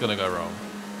 Something's going to go wrong.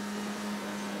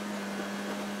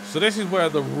 So this is where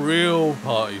the real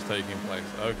party's taking place.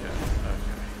 Okay, okay.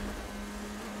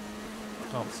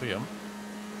 Can't see him.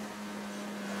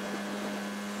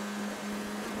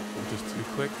 I'm just too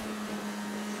quick.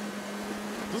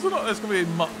 Doesn't look like there's going to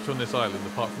be much on this island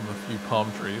apart from a few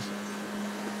palm trees.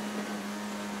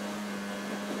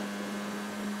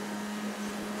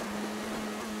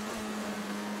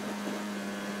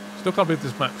 Still can't believe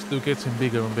this map's still getting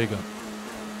bigger and bigger.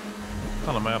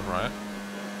 Kind of mad, right?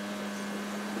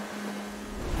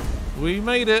 We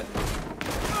made it.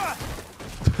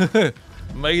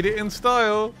 Made it in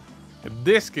style.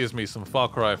 This gives me some Far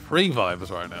Cry 3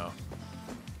 vibes right now.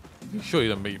 You sure you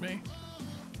didn't beat me?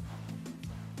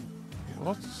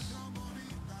 What?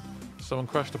 Someone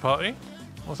crashed the party?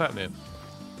 What's happening?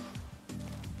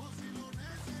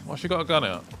 Why she got a gun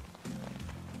out?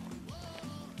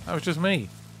 That was just me.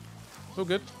 It's all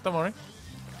good. Don't worry.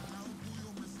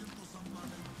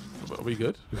 Are we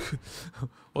good?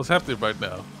 What's happening right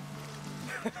now?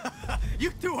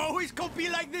 You two always copy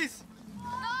like this?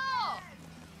 No!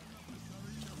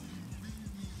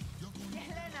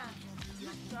 Elena, you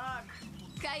suck.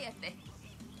 Cállate.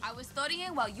 I was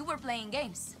studying while you were playing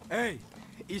games. Hey,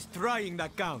 it's trying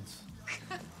that counts.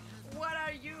 What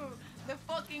are you, the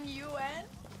fucking UN?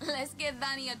 Let's get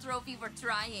Dani a trophy for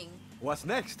trying. What's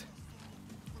next?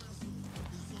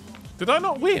 Did I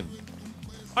not win?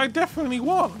 I definitely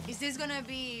won. Is this gonna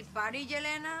be Party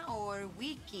Yelena or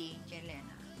Wiki Yelena?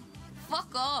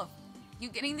 Fuck off. You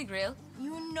getting the grill?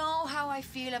 You know how I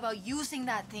feel about using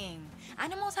that thing.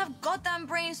 Animals have goddamn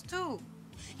brains too.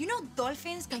 You know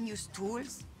dolphins can use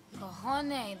tools?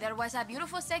 Cojones, there was a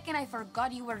beautiful second I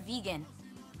forgot you were vegan.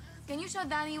 Can you show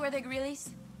Dani where the grill is?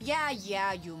 Yeah,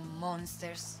 you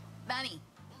monsters. Dani,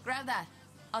 grab that.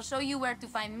 I'll show you where to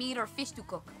find meat or fish to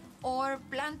cook. Or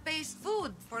plant-based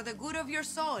food for the good of your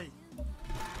soul.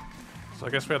 So I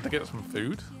guess we have to get some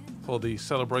food for the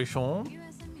celebration.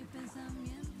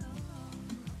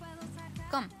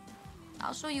 Come,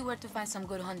 I'll show you where to find some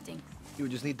good hunting. You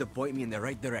just need to point me in the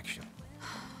right direction.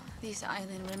 This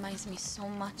island reminds me so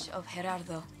much of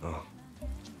Gerardo. Oh.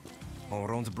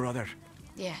 Honron's brother.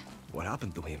 Yeah. What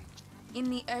happened to him?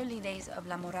 In the early days of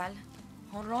La Moral,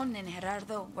 Honron and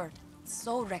Gerardo were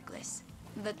so reckless.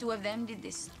 The two of them did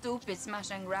this stupid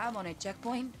smash and grab on a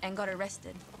checkpoint and got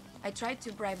arrested. I tried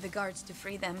to bribe the guards to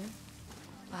free them,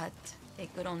 but they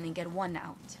could only get one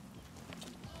out.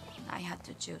 I had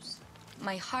to choose.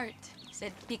 My heart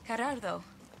said pick Gerardo,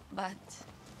 but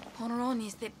Honron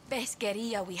is the best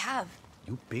guerrilla we have.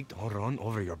 You picked Honron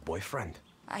over your boyfriend?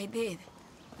 I did.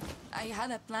 I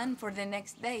had a plan for the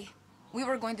next day. We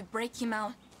were going to break him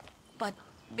out, but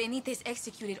Benitez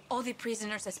executed all the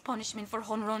prisoners as punishment for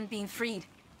Honron being freed.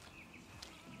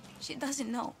 She doesn't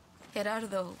know.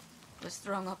 Gerardo was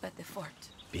strung up at the fort.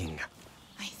 Binga.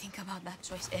 I think about that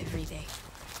choice every day.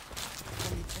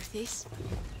 And the truth is,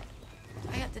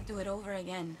 if I had to do it over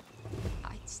again,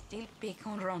 I'd still pick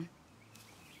Honron.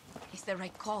 It's the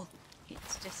right call.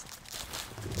 It's just...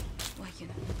 well, you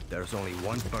know. There's only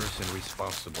one person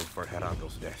responsible for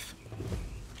Gerardo's death.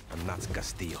 And that's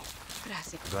Castillo.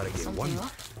 Gracias. Gotta get Something one.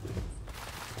 off?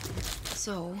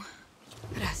 So,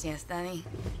 gracias, Dani.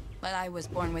 But I was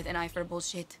born with an eye for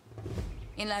bullshit.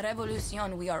 In La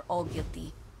Revolucion, we are all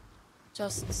guilty.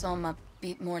 Just some a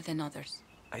bit more than others.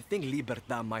 I think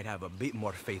Libertad might have a bit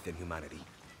more faith in humanity.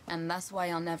 And that's why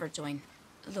I'll never join.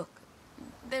 Look,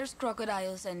 there's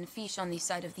crocodiles and fish on the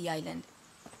side of the island.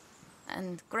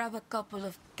 And grab a couple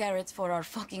of carrots for our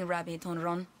fucking rabbit,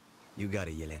 Honron. You got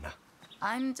it, Yelena.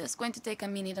 I'm just going to take a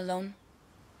minute alone.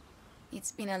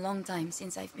 It's been a long time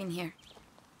since I've been here.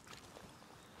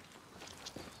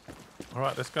 All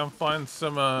right, let's go and find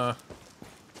some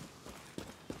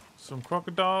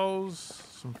crocodiles,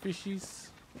 some fishies.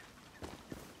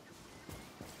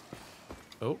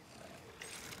 Oh.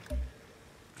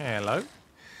 Hello.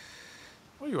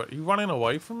 What are you at? You running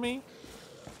away from me?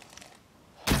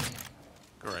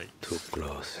 Great. Too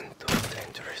close and too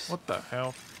dangerous. What the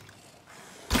hell?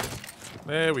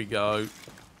 There we go.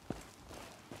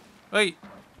 Hey!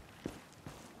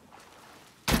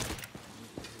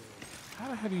 How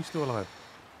the hell are you still alive?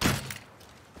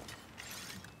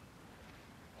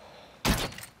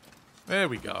 There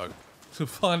we go. So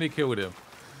finally killed him.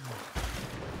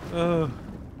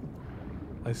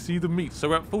 I see the meat. So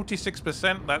we're at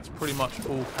 46%. That's pretty much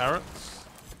all carrots.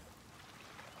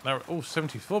 Now we're all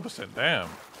 74%. Damn.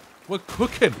 We're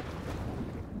cooking.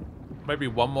 Maybe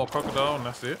one more crocodile and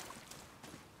that's it.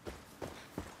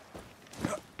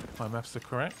 My maps are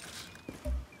correct.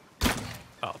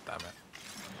 Oh, damn it.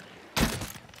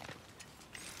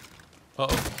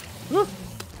 Uh-oh.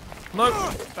 No!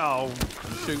 Oh,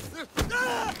 shoot.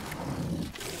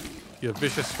 You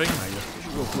vicious thing.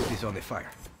 We'll put this on the fire.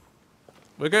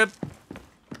 We're good.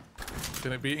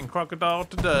 Gonna be eating crocodile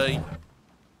today.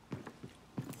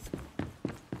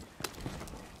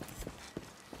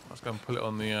 Let's go and put it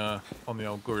on the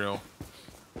old grill.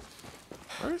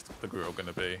 Where is the grill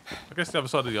gonna be? I guess the other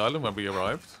side of the island when we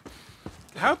arrived.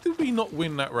 How did we not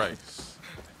win that race?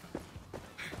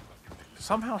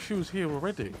 Somehow she was here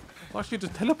already. Why she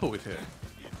just teleported here?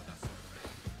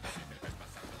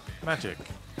 Magic.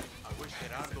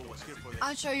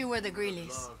 I'll show you where the grill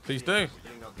is. Please do.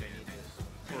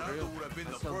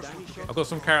 I've got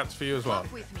some carrots for you as well.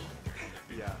 Walk with me.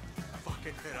 Yeah.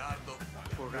 Fucking Gerardo.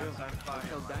 For real?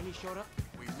 Until Dani showed up?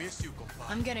 We miss you, compadre.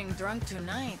 I'm getting drunk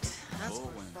tonight. That's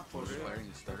When the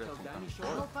firing started, I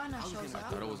hope Anna shows I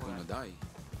up. thought I was gonna die.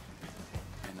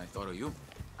 And I thought of you.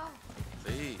 Oh.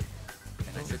 See?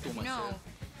 And I said to No. myself,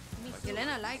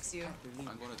 Yelena likes you. I'm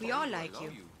gonna We tell all you I like love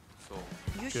you. So,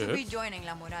 You should be joining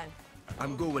La Moral.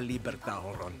 I'm going with Libertad,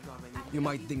 Honron. You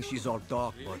might think she's all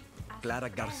talk, but Clara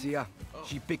Garcia,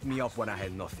 she picked me up when I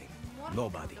had nothing.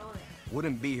 Nobody.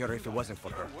 Wouldn't be here if it wasn't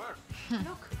for her.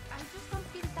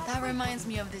 That reminds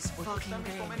me of this fucking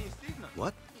day.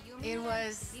 What? It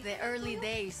was the early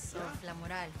days of La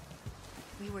Moral.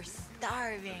 We were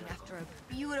starving after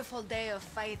a beautiful day of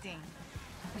fighting.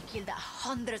 We killed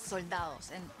 100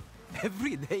 soldados and...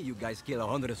 Every day you guys kill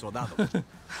 100 soldados.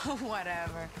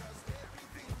 Whatever.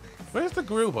 Where's the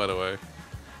grill, by the way?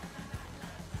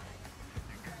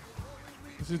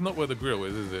 This is not where the grill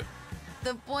is it?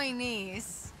 The point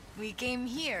is, we came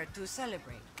here to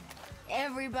celebrate.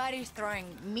 Everybody's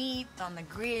throwing meat on the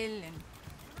grill and...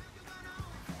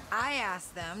 I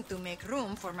asked them to make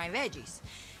room for my veggies.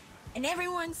 And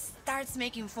everyone starts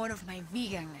making fun of my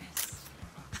veganness.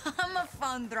 I'm a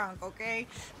fun drunk, okay?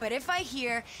 But if I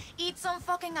hear, eat some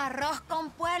fucking arroz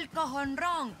con puerco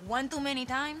honrón one too many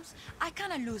times, I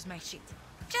kinda lose my shit.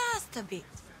 Just a bit.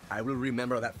 I will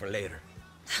remember that for later.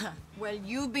 Well,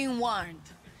 you've been warned.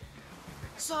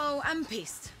 So, I'm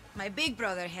pissed. My big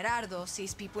brother, Gerardo,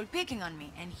 sees people picking on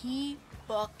me, and he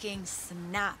fucking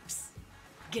snaps.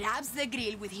 Grabs the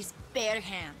grill with his bare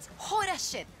hands, hot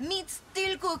as shit, meat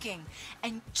still cooking,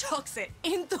 and chucks it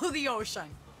into the ocean.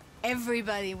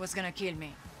 Everybody was gonna kill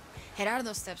me.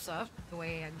 Gerardo steps up, the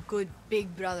way a good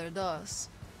big brother does.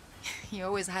 He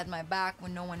always had my back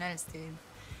when no one else did.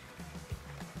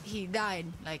 He died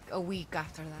like a week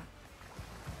after that.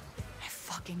 I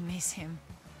fucking miss him.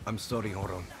 I'm sorry,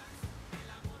 Honron.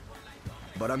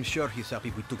 But I'm sure he's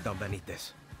happy we took down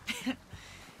Benitez.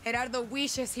 Gerardo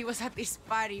wishes he was at this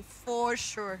party, for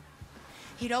sure.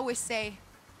 He'd always say,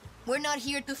 we're not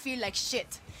here to feel like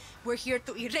shit. We're here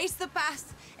to erase the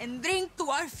past and drink to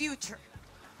our future.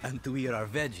 And to eat our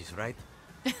veggies, right?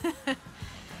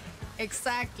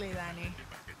 Exactly, Dani.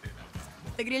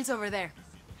 The grill's over there.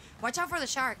 Watch out for the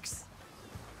sharks.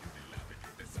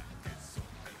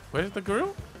 Where's the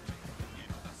grill?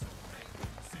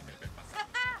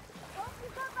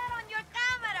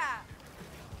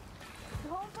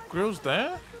 Grill's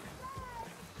there?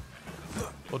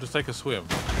 Or just take a swim?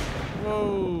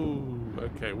 Whoa!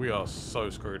 Okay, we are so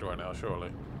screwed right now,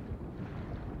 surely.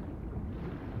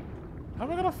 How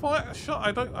am I gonna fight a shot?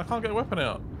 I can't get a weapon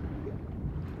out.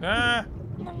 Ah.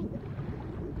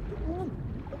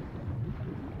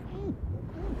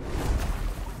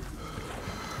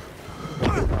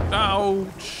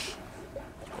 Ouch.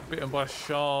 Got bitten by a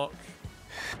shark.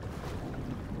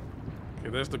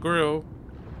 Okay, there's the grill.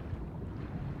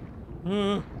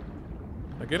 I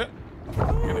get it?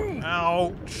 Get it.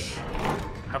 Ouch.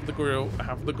 Have the grill.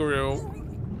 Have the grill.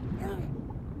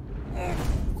 Here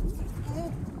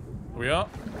we are.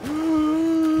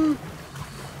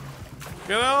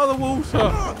 Get out of the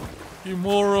water, you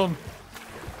moron.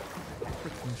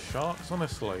 Freaking sharks,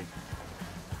 honestly.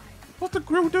 What's the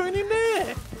grill doing in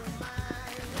there?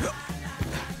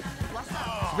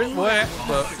 It's a bit wet,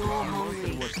 but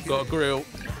got a grill.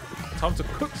 Time to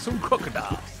cook some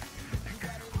crocodiles.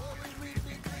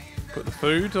 Put the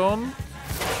food on.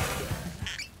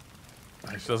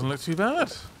 Actually doesn't look too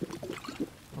bad.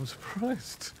 I'm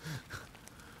surprised.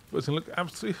 But it doesn't look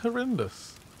absolutely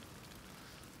horrendous.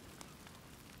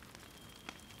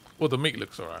 Well, the meat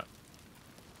looks alright.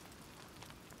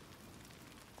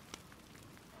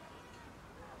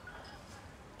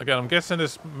 Again, I'm guessing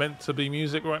it's meant to be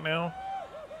music right now.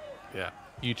 Yeah,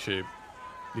 YouTube.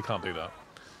 You can't do that.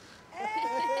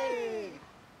 Hey!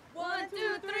 1,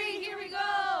 2, 3, here we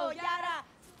go! Yara!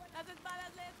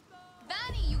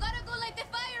 Dani, you gotta go light the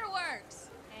fireworks!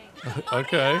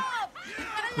 Okay.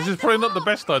 This is probably not the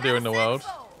best idea in the world.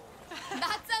 That's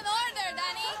an order,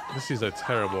 Dani! This is a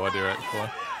terrible idea, actually.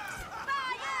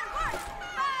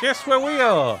 Guess where we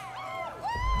are?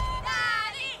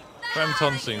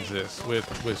 Anton sings this. We're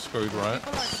screwed, right?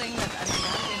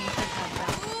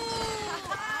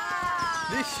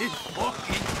 This is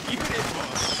fucking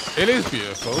beautiful. It is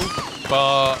beautiful,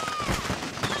 but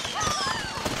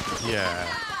yeah,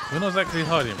 we're not exactly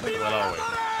hiding pretty well, are we?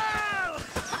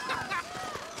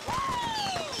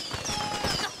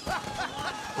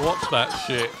 What's that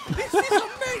shit? This is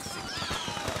amazing.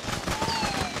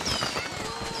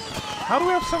 How do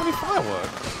we have so many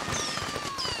fireworks?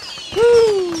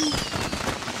 Woo!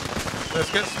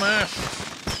 Let's get smashed.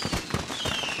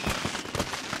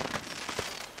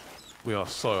 We are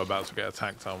so about to get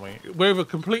attacked, aren't we? We're either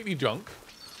completely drunk.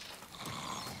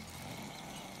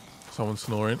 Someone's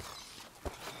snoring.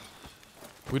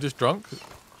 We're just drunk.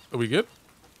 Are we good?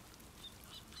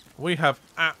 We have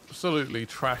absolutely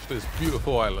trashed this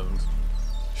beautiful island.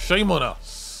 Shame on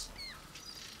us.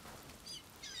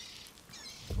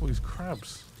 All these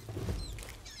crabs.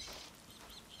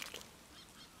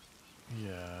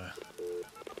 Yeah.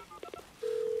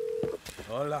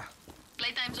 Hola.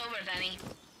 Playtime's over, Dani.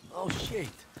 Oh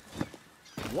shit.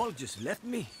 Walt just left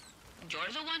me.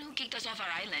 You're the one who kicked us off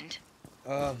our island.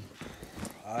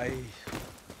 I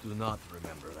do not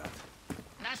remember that.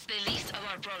 That's the least of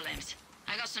our problems.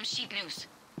 I got some shit news.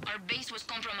 Our base was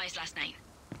compromised last night.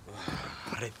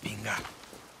 Repinga.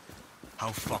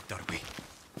 How fucked are we?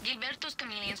 Gilberto's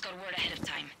chameleons got word ahead of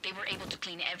time. They were able to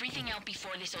clean everything out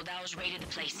before the soldados raided the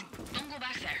place. Don't go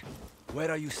back there.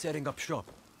 Where are you setting up shop?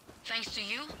 Thanks to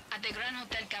you, at the Gran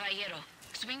Hotel Caballero.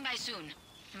 Swing by soon.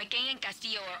 McKay and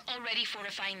Castillo are already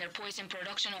fortifying their poison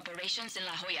production operations in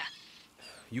La Jolla.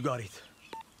 You got it.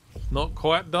 Not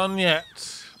quite done yet,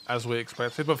 as we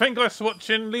expected. But thank you guys for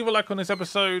watching. Leave a like on this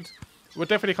episode. We're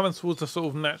definitely coming towards a sort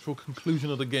of natural conclusion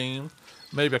of the game.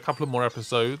 Maybe a couple of more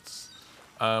episodes.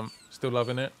 Still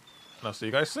loving it. And I'll see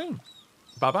you guys soon.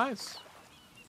 Bye-byes.